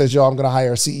money, says, "Yo, I'm going to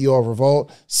hire a CEO of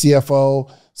Revolt, CFO,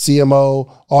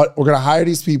 CMO. We're going to hire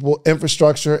these people,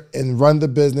 infrastructure, and run the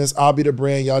business. I'll be the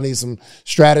brand. Y'all need some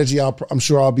strategy. I'm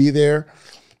sure I'll be there."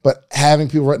 But having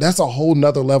people, that's a whole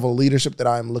nother level of leadership that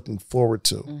I'm looking forward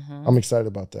to. I'm excited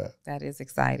about that. That is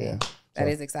exciting. Yeah. That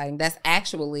is exciting. That's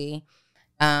actually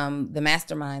the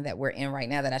mastermind that we're in right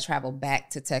now that I traveled back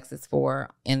to Texas for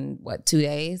in 2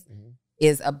 days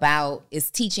is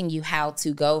teaching you how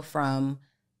to go from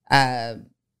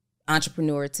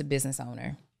entrepreneur to business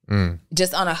owner.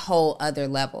 just on a whole other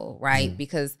level, right?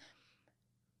 Because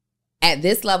at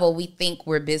this level, we think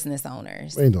we're business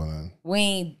owners. We ain't doing that.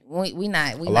 We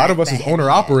not. A lot of us is owner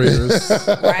operators.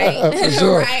 Right?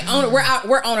 Sure. Right?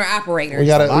 We're owner operators. We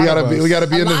gotta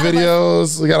be in the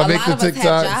videos. We gotta make the TikToks.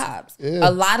 Have TikToks. jobs. Yeah.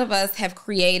 A lot of us have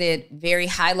created very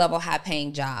high level, high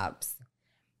paying jobs.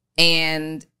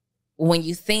 And when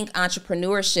you think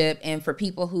entrepreneurship, and for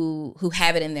people who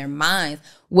have it in their minds,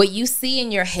 what you see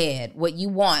in your head, what you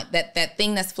want, that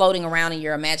thing that's floating around in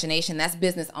your imagination, that's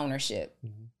business ownership.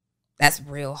 That's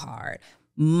real hard.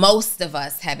 Most of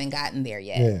us haven't gotten there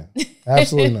yet. Yeah,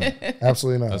 absolutely not.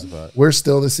 Absolutely not. That's a fact. We're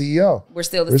still the CEO. We're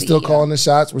still the We're CEO. still calling the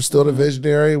shots. We're still the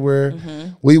visionary.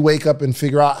 We wake up and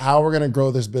figure out how we're going to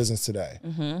grow this business today.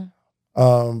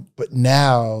 But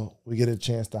now we get a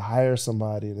chance to hire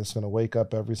somebody that's going to wake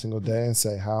up every single day and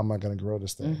say, how am I going to grow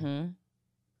this thing?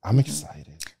 I'm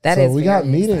excited. That so is we got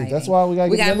very meetings. exciting. That's why we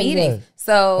got meetings. Today.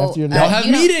 So After your Y'all have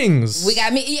meetings. We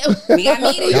got meetings. We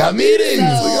got meetings.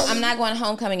 So I'm not going to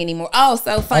homecoming anymore. Oh,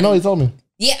 so funny. I know he told me.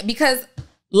 Yeah, because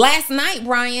last night,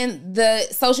 Brian, the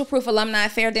Social Proof Alumni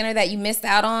Fair dinner that you missed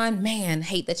out on, man,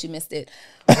 hate that you missed it.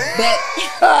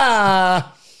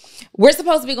 But we're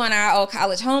supposed to be going to our old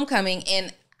college homecoming,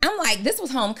 and I'm like, this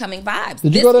was homecoming vibes.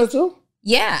 Did you go there too?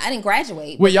 Yeah, I didn't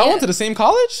graduate. Wait, y'all yeah. went to the same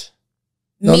college?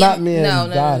 No, not me and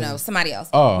No, Donnie. somebody else.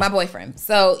 Oh. My boyfriend.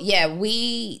 So yeah,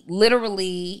 we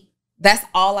literally, that's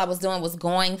all I was doing was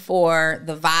going for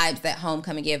the vibes that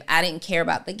homecoming give. I didn't care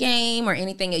about the game or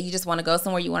anything. You just want to go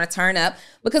somewhere, you want to turn up,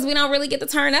 because we don't really get to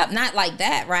turn up. Not like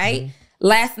that, right?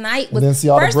 Last night was, And then see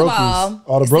all the first of brokies.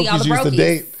 All the see brokies used to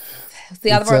date.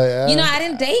 See all the It's like, you know, I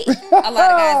didn't date a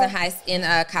lot of guys in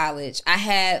college. I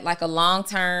had like a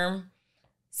long-term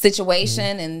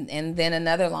situation and then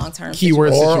another long-term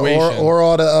Keyword situation. Or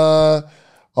all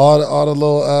the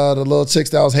little chicks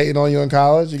that was hating on you in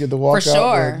college. You get to walk For out.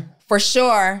 sure. Like, For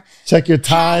sure. check your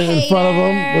time in front of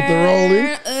them with the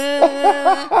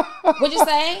rollie. What'd you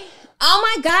say?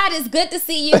 Oh my God, it's good to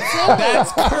see you too.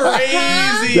 That's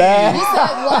crazy. That- You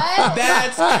said what?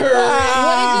 That's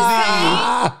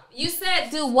crazy. You said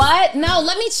do what? No,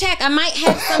 let me check. I might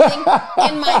have something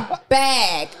in my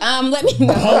bag. Let me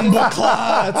know.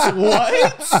 Bumbleclots.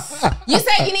 What? You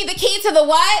said you need the key to the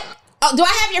what? Oh, do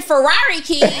I have your Ferrari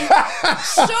key? Sure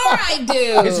I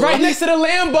do. It's right next to the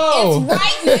Lambo. It's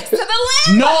right next to the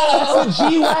Lambo. No, it's a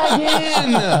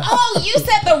G-Wagon. Oh, you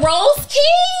said the Rolls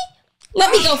key? Let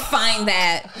me go find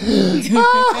that.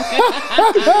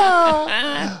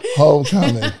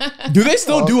 Homecoming. Do they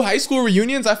still do high school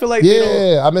reunions? I feel like they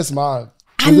don't. Yeah, I miss mine.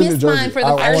 I It was in missed New Jersey. mine for the I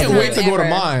first I wanted can't time. wait to go to ever.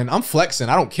 mine. I'm flexing.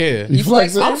 I don't care. You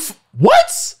flexing?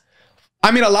 What?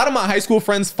 I mean, a lot of my high school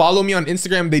friends follow me on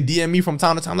Instagram. They DM me from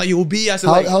time to time. Like, you'll be. I said,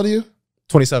 How like, old are you?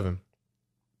 27.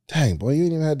 Dang, boy, you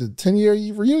ain't even had the 10-year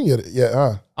reunion yet,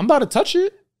 huh? I'm about to touch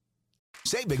it.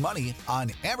 Save big money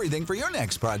on everything for your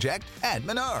next project at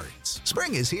Menards.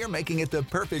 Spring is here, making it the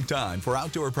perfect time for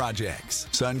outdoor projects.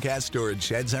 Suncast storage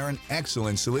sheds are an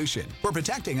excellent solution for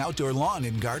protecting outdoor lawn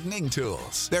and gardening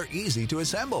tools. They're easy to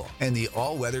assemble, and the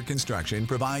all-weather construction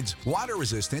provides water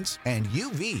resistance and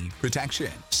UV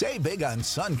protection. Save big on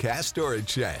Suncast storage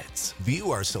sheds.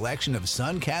 View our selection of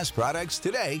Suncast products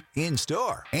today in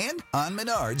store and on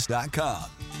Menards.com.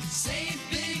 Save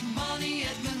big money at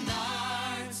Menards.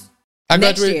 I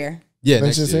Next graduated- year. Yeah,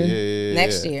 Next next year? year. Yeah.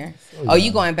 Next year. Oh,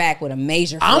 you going back with a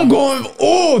major I'm flex. going.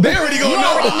 Oh, they already go. You No,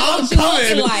 already know I'm what you looking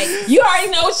coming. like. You already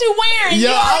know what you're wearing. Yo,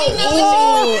 you already know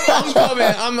what you're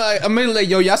wearing. I'm coming. I'm gonna like,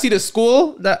 yo, y'all see the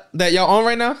school that y'all on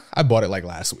right now? I bought it like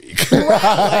last week. Like,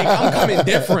 I'm coming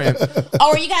different.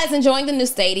 Oh, are you guys enjoying the new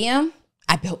stadium?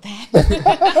 I built that.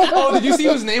 Oh, did you see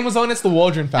whose name was on it? It's the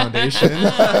Waldron Foundation.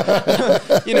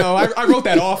 You know, I wrote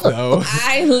that off though.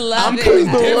 I love I'm it. coming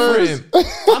different.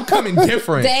 I'm coming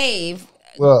different. Dave,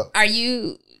 Well, are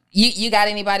you got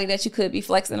anybody that you could be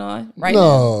flexing on right now?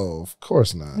 no, of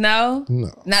course not. No?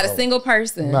 No. Not a single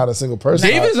person Not a single person.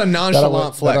 Dave is a that I nonchalant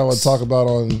would- flex. That I would talk about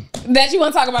on. that you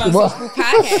want to talk about on the Well- Social Proof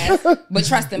podcast, but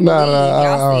trust and No, believe, I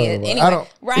y'all see don't it. know. Anyway, I don't.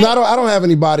 right? No, I don't have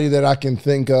anybody that I can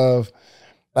think of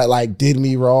that like did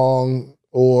me wrong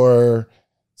or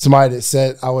somebody that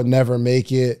said I would never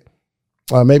make it.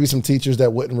 Maybe some teachers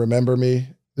that wouldn't remember me.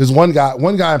 There's one guy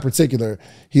in particular.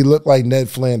 He looked like Ned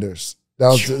Flanders. That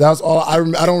was all. I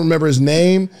don't remember his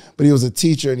name, but he was a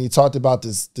teacher, and he talked about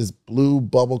this blue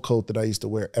bubble coat that I used to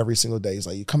wear every single day. He's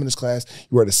like, you come in this class,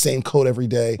 you wear the same coat every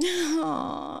day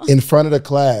in front of the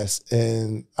class,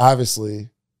 and obviously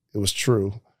it was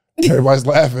true. Everybody's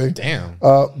laughing. Damn.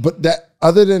 But that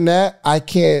other than that, I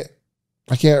can't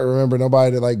remember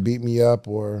nobody that like beat me up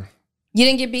or You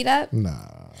didn't get beat up? nah.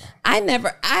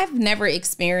 I've never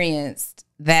experienced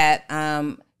that.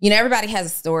 everybody has a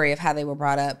story of how they were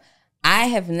brought up. I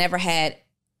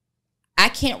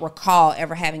can't recall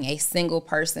ever having a single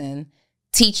person,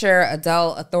 teacher,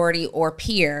 adult, authority, or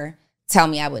peer tell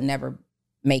me I would never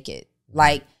make it.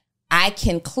 Like, I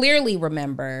can clearly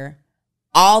remember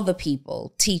all the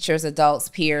people, teachers, adults,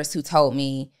 peers, who told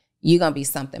me, you're going to be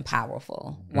something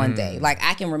powerful one day. Like,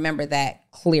 I can remember that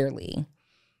clearly.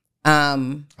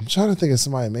 I'm trying to think of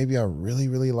somebody maybe I really,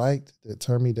 really liked that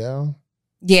turned me down.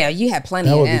 Yeah, you had plenty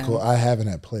That of would them. be cool. I haven't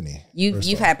had plenty.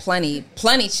 You've had plenty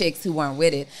chicks who weren't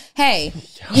with it. Hey.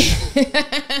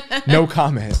 No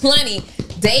comment. Plenty.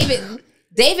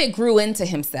 David grew into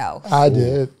himself. I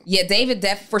did. Yeah, David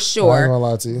for I sure ain't gonna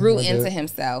lie to you. grew I did. into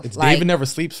himself. David never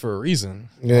sleeps for a reason.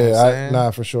 You know what I'm Yeah, saying?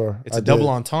 nah, for sure. It's I a double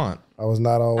did. entente. I was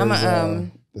not always the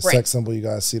right. sex symbol you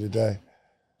guys see today.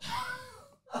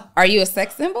 Are you a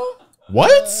sex symbol?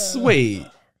 What? Wait.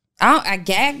 I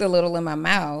gagged a little in my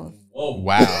mouth.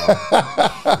 Wow.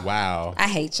 Wow. I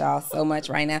hate y'all so much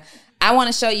right now. I want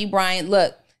to show you, Brian.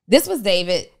 Look, this was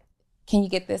David. Can you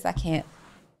get this? I can't.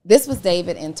 This was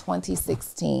David in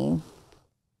 2016.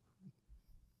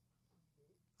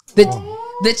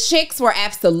 The chicks were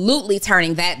absolutely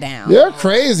turning that down. You're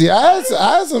crazy. I had some.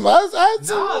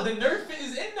 The nerd fit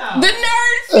is in now. The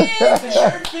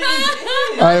nerd fit.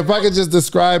 All right, if I could just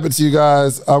describe it to you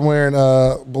guys, I'm wearing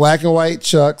black and white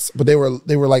Chucks, but they were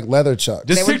like leather Chucks.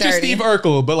 Just They were picture dirty. Steve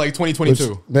Urkel, but like Which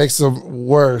 2022. makes them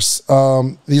worse.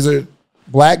 These are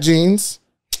black jeans,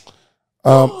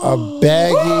 a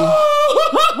baggy.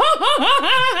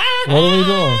 What are we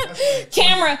doing?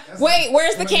 Camera. Wait,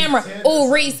 where's the camera?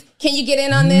 Oh, Reese, can you get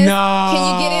in on this? No.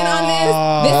 Can you get in on this?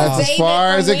 That's This is as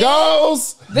far as it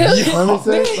goes. Let me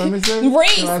see. Let me see.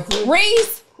 Reese, Can I see?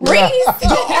 Reese.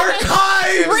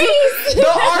 Archives! Reese. The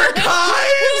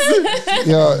archives!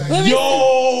 Yo,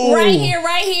 Yo!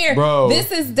 Right here. Bro.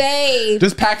 This is Dave.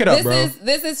 Just pack it up, bro.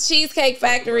 This is Cheesecake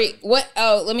Factory. What?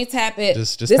 Oh, let me tap it.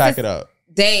 Just This pack is- it up.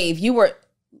 Dave, you were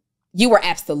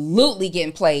absolutely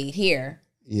getting played here.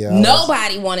 yeah.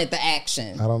 Nobody wanted the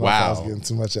action. I don't know if I was Wow. getting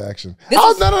too much action. This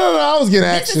No, is- I was getting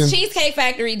This action. is Cheesecake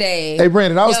Factory, Dave. Hey,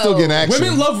 Brandon, I was Yo. still getting action.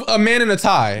 Women love a man in a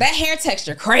tie. That hair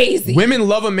texture, crazy. Women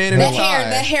love a man in a that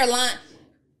tie. hairline.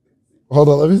 Hold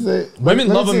on, let me see. Women Let me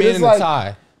love a see. man It's in a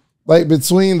tie. Like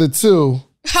between the two,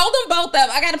 Hold them both up.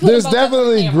 I got to put there's them both up on the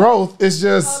definitely camera. growth. It's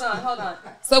just Hold on.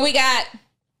 So we got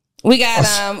we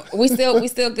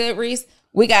still good, Reese.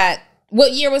 We got,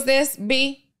 what year was this,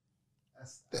 B?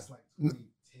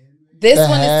 This That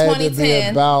one had is to be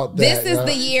 2010. about that, This is yeah.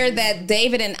 the year that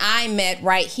David and I met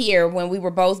right here when we were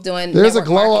both doing there's a network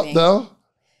glow marketing. up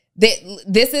though.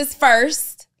 This is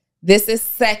first. This is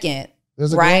second.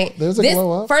 There's a right? glow, there's a This-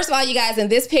 glow up. First of all, you guys, in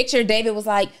this picture, David was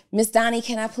like, Miss Donnie,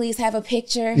 can I please have a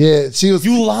picture? Yeah, she was.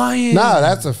 You lying. Nah,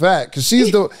 that's a fact. Because she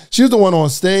was the one on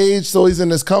stage. So he's in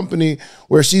this company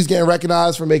where she's getting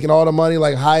recognized for making all the money,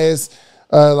 like highest,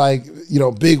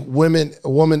 big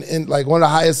woman in like one of the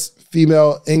highest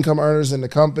female income earners in the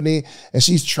company, and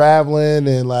she's traveling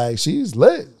and like she's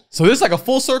lit. So this is like a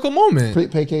full circle moment.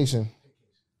 Vacation.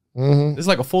 This is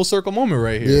like a full circle moment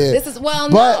right here. Yeah, This is, well,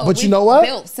 But- no. but you we've know what?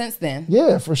 Built since then.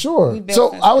 yeah, for sure. built So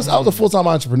that. I was a full time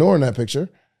entrepreneur in that picture.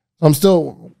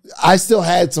 I still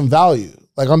had some value.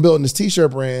 Like I'm building this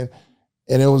t-shirt brand,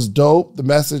 and it was dope. The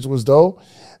message was dope.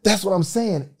 That's what I'm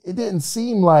saying. It doesn't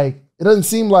seem like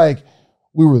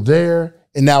we were there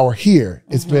and now we're here.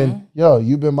 It's been,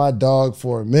 you've been my dog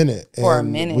for a minute. For a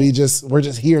and minute. we're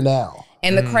just here now.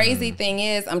 And the crazy thing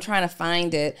is, I'm trying to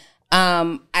find it.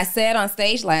 I said on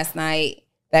stage last night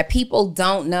that people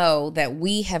don't know that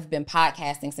we have been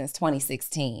podcasting since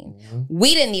 2016.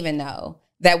 We didn't even know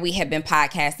that we had been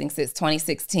podcasting since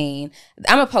 2016.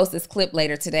 I'm going to post this clip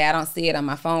later today. I don't see it on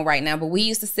my phone right now, but we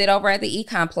used to sit over at the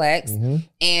E-Complex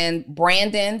and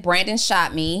Brandon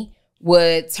shot me,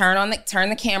 would turn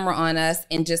the camera on us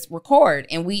and just record,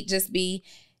 and we'd just be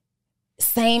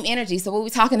same energy. So what we're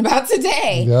talking about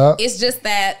today, Yeah. it's just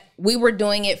that we were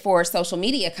doing it for social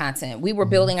media content. We were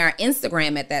building our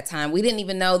Instagram at that time. We didn't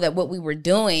even know that what we were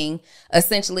doing,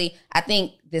 essentially, I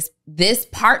think this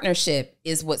partnership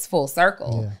is what's full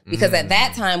circle. Because at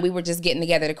that time, we were just getting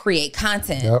together to create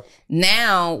content. Yep.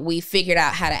 Now we figured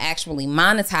out how to actually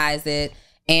monetize it.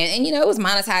 And it was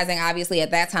monetizing, obviously,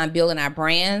 at that time, building our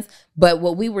brands. But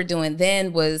what we were doing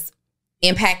then was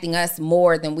impacting us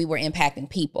more than we were impacting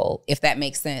people, if that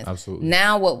makes sense. Absolutely.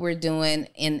 Now what we're doing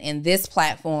in this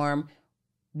platform,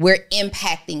 we're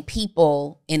impacting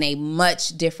people in a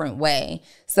much different way.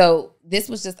 So this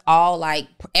was just all like,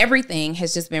 everything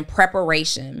has just been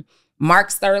preparation. Mark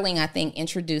Sterling, I think,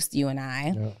 introduced you and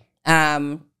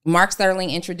I. Mark Sterling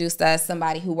introduced us,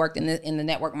 somebody who worked in the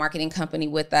network marketing company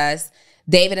with us.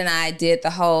 David and I did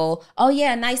the whole, oh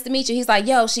yeah, nice to meet you. He's like,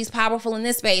 yo, she's powerful in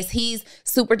this space. He's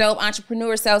super dope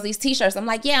entrepreneur, sells these t-shirts. I'm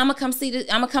like, yeah, I'm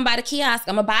gonna come by the kiosk.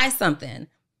 I'm gonna buy something.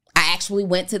 I actually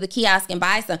went to the kiosk and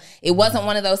buy some. It wasn't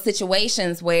one of those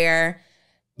situations where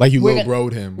like you low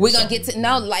road him. We're gonna get to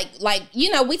know, like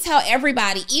we tell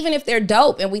everybody, even if they're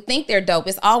dope and we think they're dope,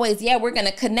 it's always, yeah, we're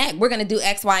gonna connect. We're gonna do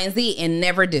X, Y, and Z, and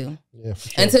never do. Yeah, for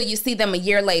sure. Until you see them a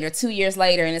year later, 2 years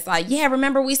later, and it's like, yeah,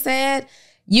 remember we said.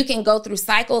 You can go through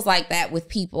cycles like that with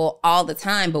people all the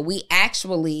time, but we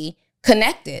actually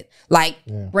connected. Like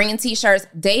bringing t-shirts.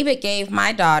 David gave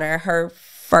my daughter her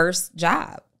first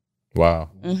job. Wow.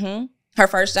 Mm-hmm. Her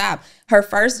first job. Her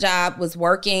first job was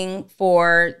working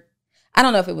for, I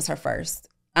don't know if it was her first.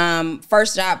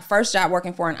 First job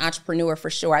working for an entrepreneur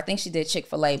for sure. I think she did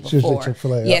Chick-fil-A before. She did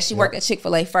Chick-fil-A. Yeah, she worked at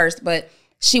Chick-fil-A first, but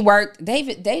she worked,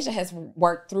 Deja has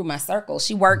worked through my circle.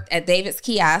 She worked at David's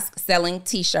kiosk selling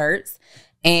t-shirts.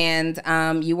 And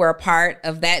you were a part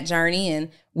of that journey, and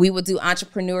we would do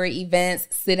entrepreneur events,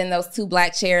 sit in those 2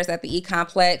 black chairs at the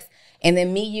E-Complex. And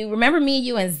then remember me,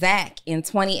 you, and Zach in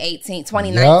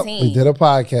 2019. Yep, we did a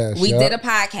podcast. We did a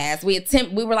podcast.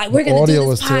 We were like, we're going to do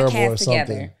this podcast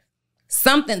together.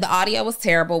 The audio was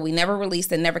terrible. We never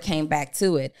released it, never came back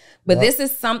to it. But this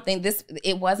is something,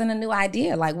 it wasn't a new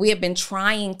idea. Like, we have been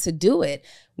trying to do it.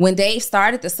 When Dave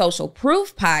started the Social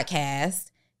Proof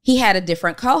podcast, he had a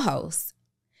different co-host.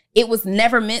 It was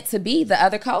never meant to be the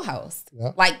other co-host.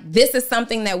 Yep. Like, this is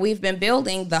something that we've been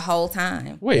building the whole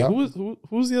time. Wait, who's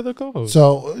the other co-host?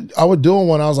 So I was doing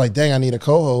one. I was like, dang, I need a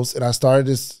co-host. And I started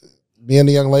this, me and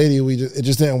the young lady, it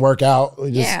just didn't work out.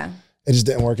 It just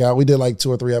didn't work out. We did like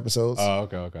 2 or 3 episodes. Oh,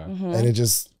 okay. Mm-hmm. And it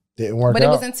just didn't work out. But it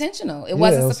was intentional. It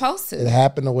wasn't supposed to. It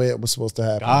happened the way it was supposed to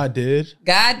happen. God did.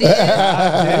 That's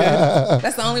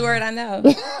the only word I know.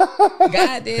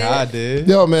 God did.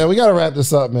 Yo, man, we got to wrap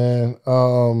this up, man.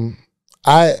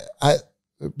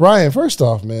 Brian, first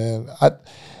off, man,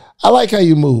 I like how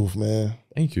you move, man.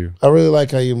 Thank you. I really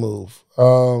like how you move.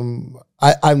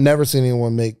 I've never seen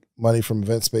anyone make money from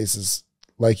event spaces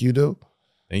like you do.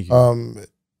 Thank you.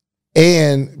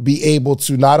 And be able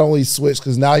to not only switch,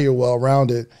 because now you're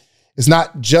well-rounded. It's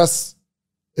not just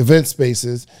event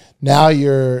spaces. Now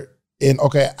you're in,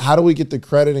 okay, how do we get the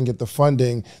credit and get the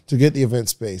funding to get the event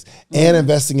space and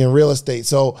investing in real estate?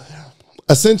 So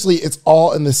essentially it's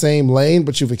all in the same lane,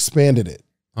 but you've expanded it.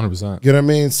 100%. You know what I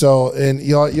mean? So, and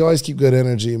you always keep good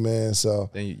energy, man. So,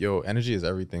 yo, energy is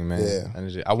everything, man. Yeah.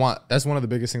 Energy. That's one of the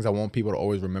biggest things I want people to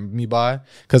always remember me by,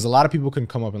 because a lot of people can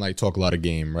come up and like talk a lot of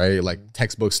game, right? Like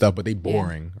textbook stuff, but they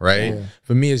boring, right? Yeah.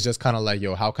 For me, it's just kind of like,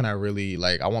 yo, how can I really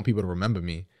like? I want people to remember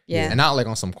me. Yeah. And not like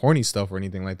on some corny stuff or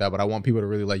anything like that, but I want people to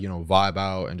really like, vibe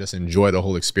out and just enjoy the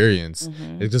whole experience.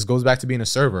 It just goes back to being a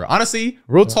server. Honestly,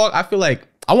 real talk, I feel like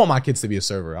I want my kids to be a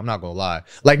server. I'm not gonna lie.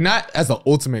 Like, not as the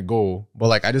ultimate goal, but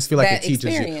like I just feel like it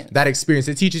teaches you that experience.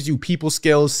 It teaches you people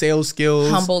skills, sales skills,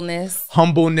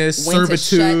 humbleness, servitude, to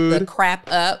shut the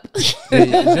crap up.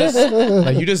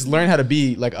 You just learn how to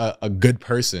be like a good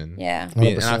person. Yeah.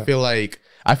 And I feel like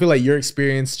your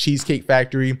experience, Cheesecake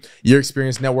Factory, your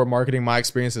experience, network marketing, my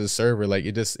experience as a server, like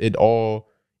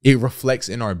it reflects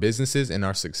in our businesses and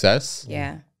our success.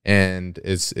 Yeah. And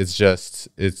it's just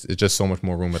so much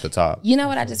more room at the top. You know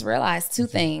what I just realized? 2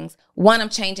 things. One, I'm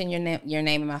changing your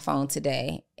name in my phone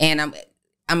today, and I'm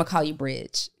gonna call you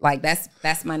Bridge. Like that's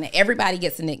my name. Everybody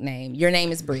gets a nickname. Your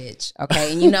name is Bridge,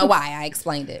 okay? And you know why? I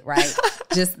explained it, right?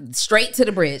 Just straight to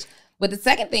the bridge. But the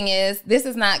second thing is, this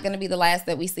is not gonna be the last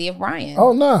that we see of Brian.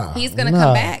 Oh no, he's gonna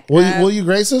come back. Will you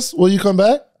grace us? Will you come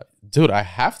back? Dude, I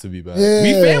have to be back. Yeah.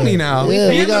 We family now. Yeah,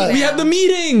 we have the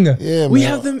meeting. Yeah, we man.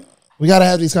 have the. We got to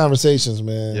have these conversations,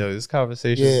 man. Yo, this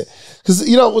conversation. Yeah. Because,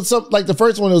 with like the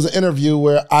first one was an interview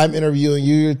where I'm interviewing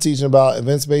you, you're teaching about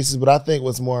event spaces, but I think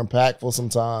what's more impactful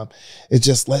sometimes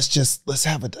is let's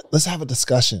have a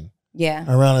discussion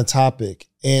around a topic.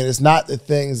 And it's not the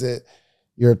things that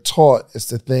you're taught, it's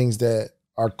the things that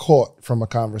are caught from a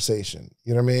conversation.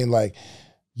 You know what I mean? Like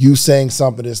you saying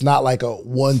something, it's not like a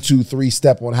 1, 2, 3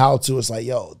 step on how to. It's like,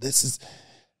 yo,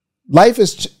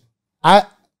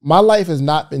 my life has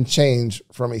not been changed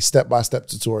from a step-by-step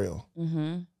tutorial.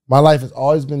 Mm-hmm. My life has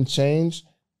always been changed,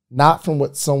 not from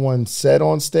what someone said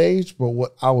on stage, but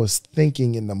what I was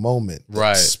thinking in the moment.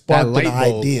 Right. Sparked an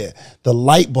idea. The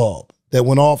light bulb that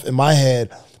went off in my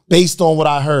head based on what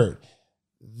I heard.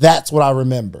 That's what I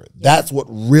remember. That's what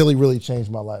really, really changed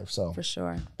my life. So for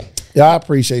sure. Yeah, I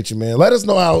appreciate you, man. Let us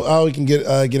know how we can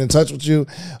get in touch with you,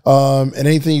 and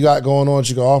anything you got going on that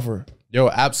you can offer. Yo,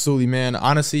 absolutely, man.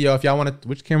 Honestly, yo, if y'all want to,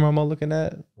 which camera am I looking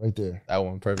at? Right there. That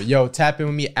one, perfect. Yo, tap in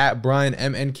with me at Brian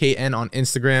MNKN on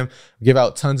Instagram. Give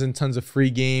out tons and tons of free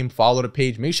game. Follow the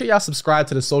page. Make sure y'all subscribe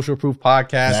to the Social Proof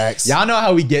Podcast. Facts. Y'all know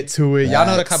how we get to it. Y'all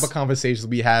know the Facts. type of conversations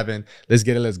we having. Let's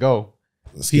get it. Let's go.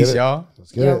 Let's Peace, get it. y'all.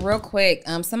 Let's get Yeah, it. real quick.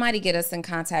 Somebody get us in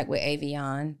contact with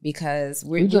Avion because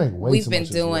We drink way we've too been much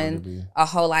as we wanted to doing be. a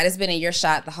whole lot. It's been in your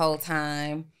shot the whole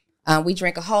time. We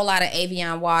drink a whole lot of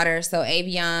Avion water. So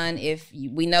Avion,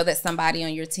 we know that somebody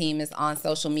on your team is on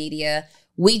social media,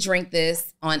 we drink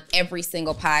this on every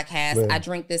single podcast. Yeah. I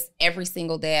drink this every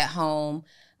single day at home.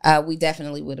 We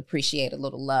definitely would appreciate a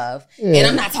little love. Yeah. And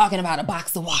I'm not talking about a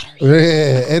box of water.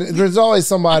 Yeah, and there's always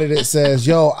somebody that says,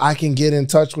 yo, I can get in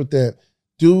touch with them.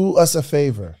 Do us a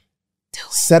favor.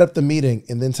 Set up the meeting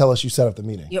and then tell us you set up the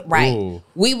meeting. You're right. Ooh.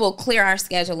 We will clear our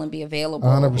schedule and be available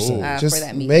 100%. for Just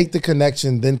that meeting. make the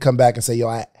connection, then come back and say, yo,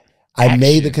 I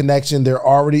made the connection. They're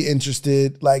already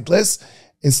interested. Like,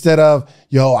 instead of,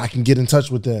 yo, I can get in touch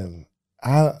with them.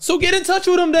 So get in touch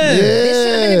with them then. This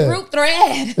should have been a Yeah. group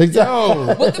thread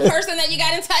Exactly. with the person that you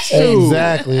got in touch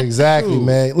with. Exactly,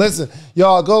 man. Listen,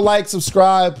 y'all, go like,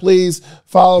 subscribe, please.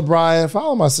 Follow Brian.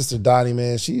 Follow my sister Donnie,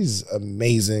 man. She's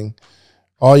amazing.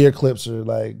 All your clips are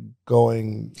like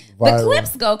going viral. The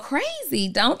clips go crazy,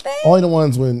 don't they? Only the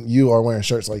ones when you are wearing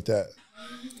shirts like that.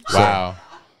 Wow.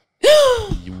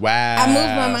 Wow. I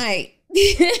moved my mic.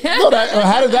 No,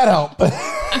 how did that help?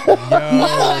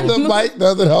 The mic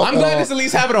doesn't help. I'm at glad all. this at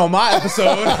least happened on my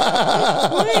episode.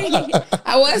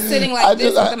 I was sitting like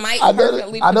this with the mic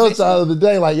perfectly I noticed the positioned. other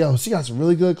day, like, yo, she got some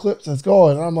really good clips that's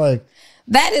going. And I'm like,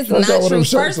 That is What's up not with true. them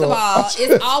shirts First of on? all,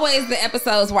 it's always the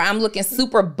episodes where I'm looking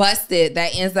super busted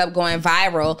that ends up going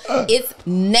viral. It's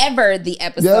never the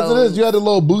episode. yes, it is. You had a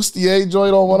little bustier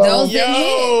joint on one of Those them. didn't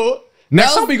hit. Yo.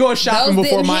 Next Those- time we going shopping those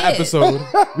before didn't my hit. episode.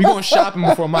 We going shopping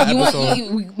before my You episode. want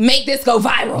you make this go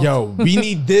viral. Yo, we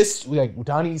need this. Like,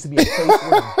 Donnie needs to be a place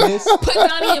where this. Put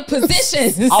Donnie in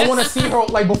position. I want to see her,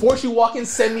 like, before she walk in,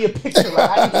 send me a picture. Like,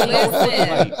 I need to know what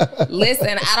it's looking like. Listen,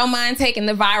 I don't mind taking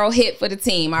the viral hit for the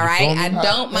team, all right? feel me? I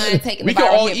don't mind taking We the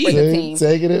can all viral hit for eat. the team.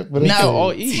 Taking it for the No, team.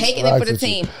 all eat. taking it for the Relax with you.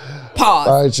 team. Pause.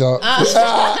 All right,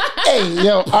 y'all. Hey,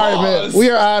 yo, all right, man. Pause. We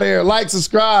are out here. Like,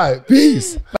 subscribe.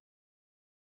 Peace.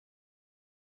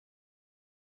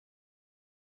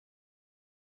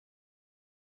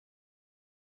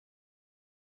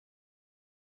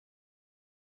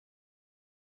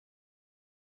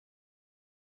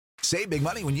 Save big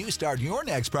money when you start your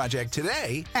next project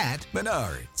today at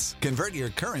Menards. Convert your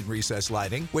current recessed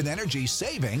lighting with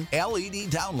energy-saving LED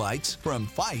downlights from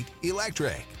Fight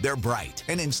Electric. They're bright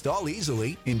and install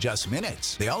easily in just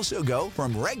minutes. They also go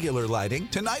from regular lighting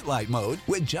to nightlight mode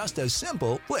with just a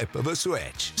simple flip of a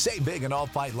switch. Save big on all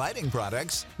Fight lighting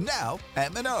products now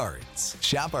at Menards.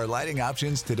 Shop our lighting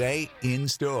options today in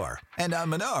store and on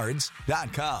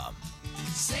Menards.com.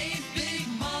 Save big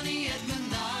money at Menards.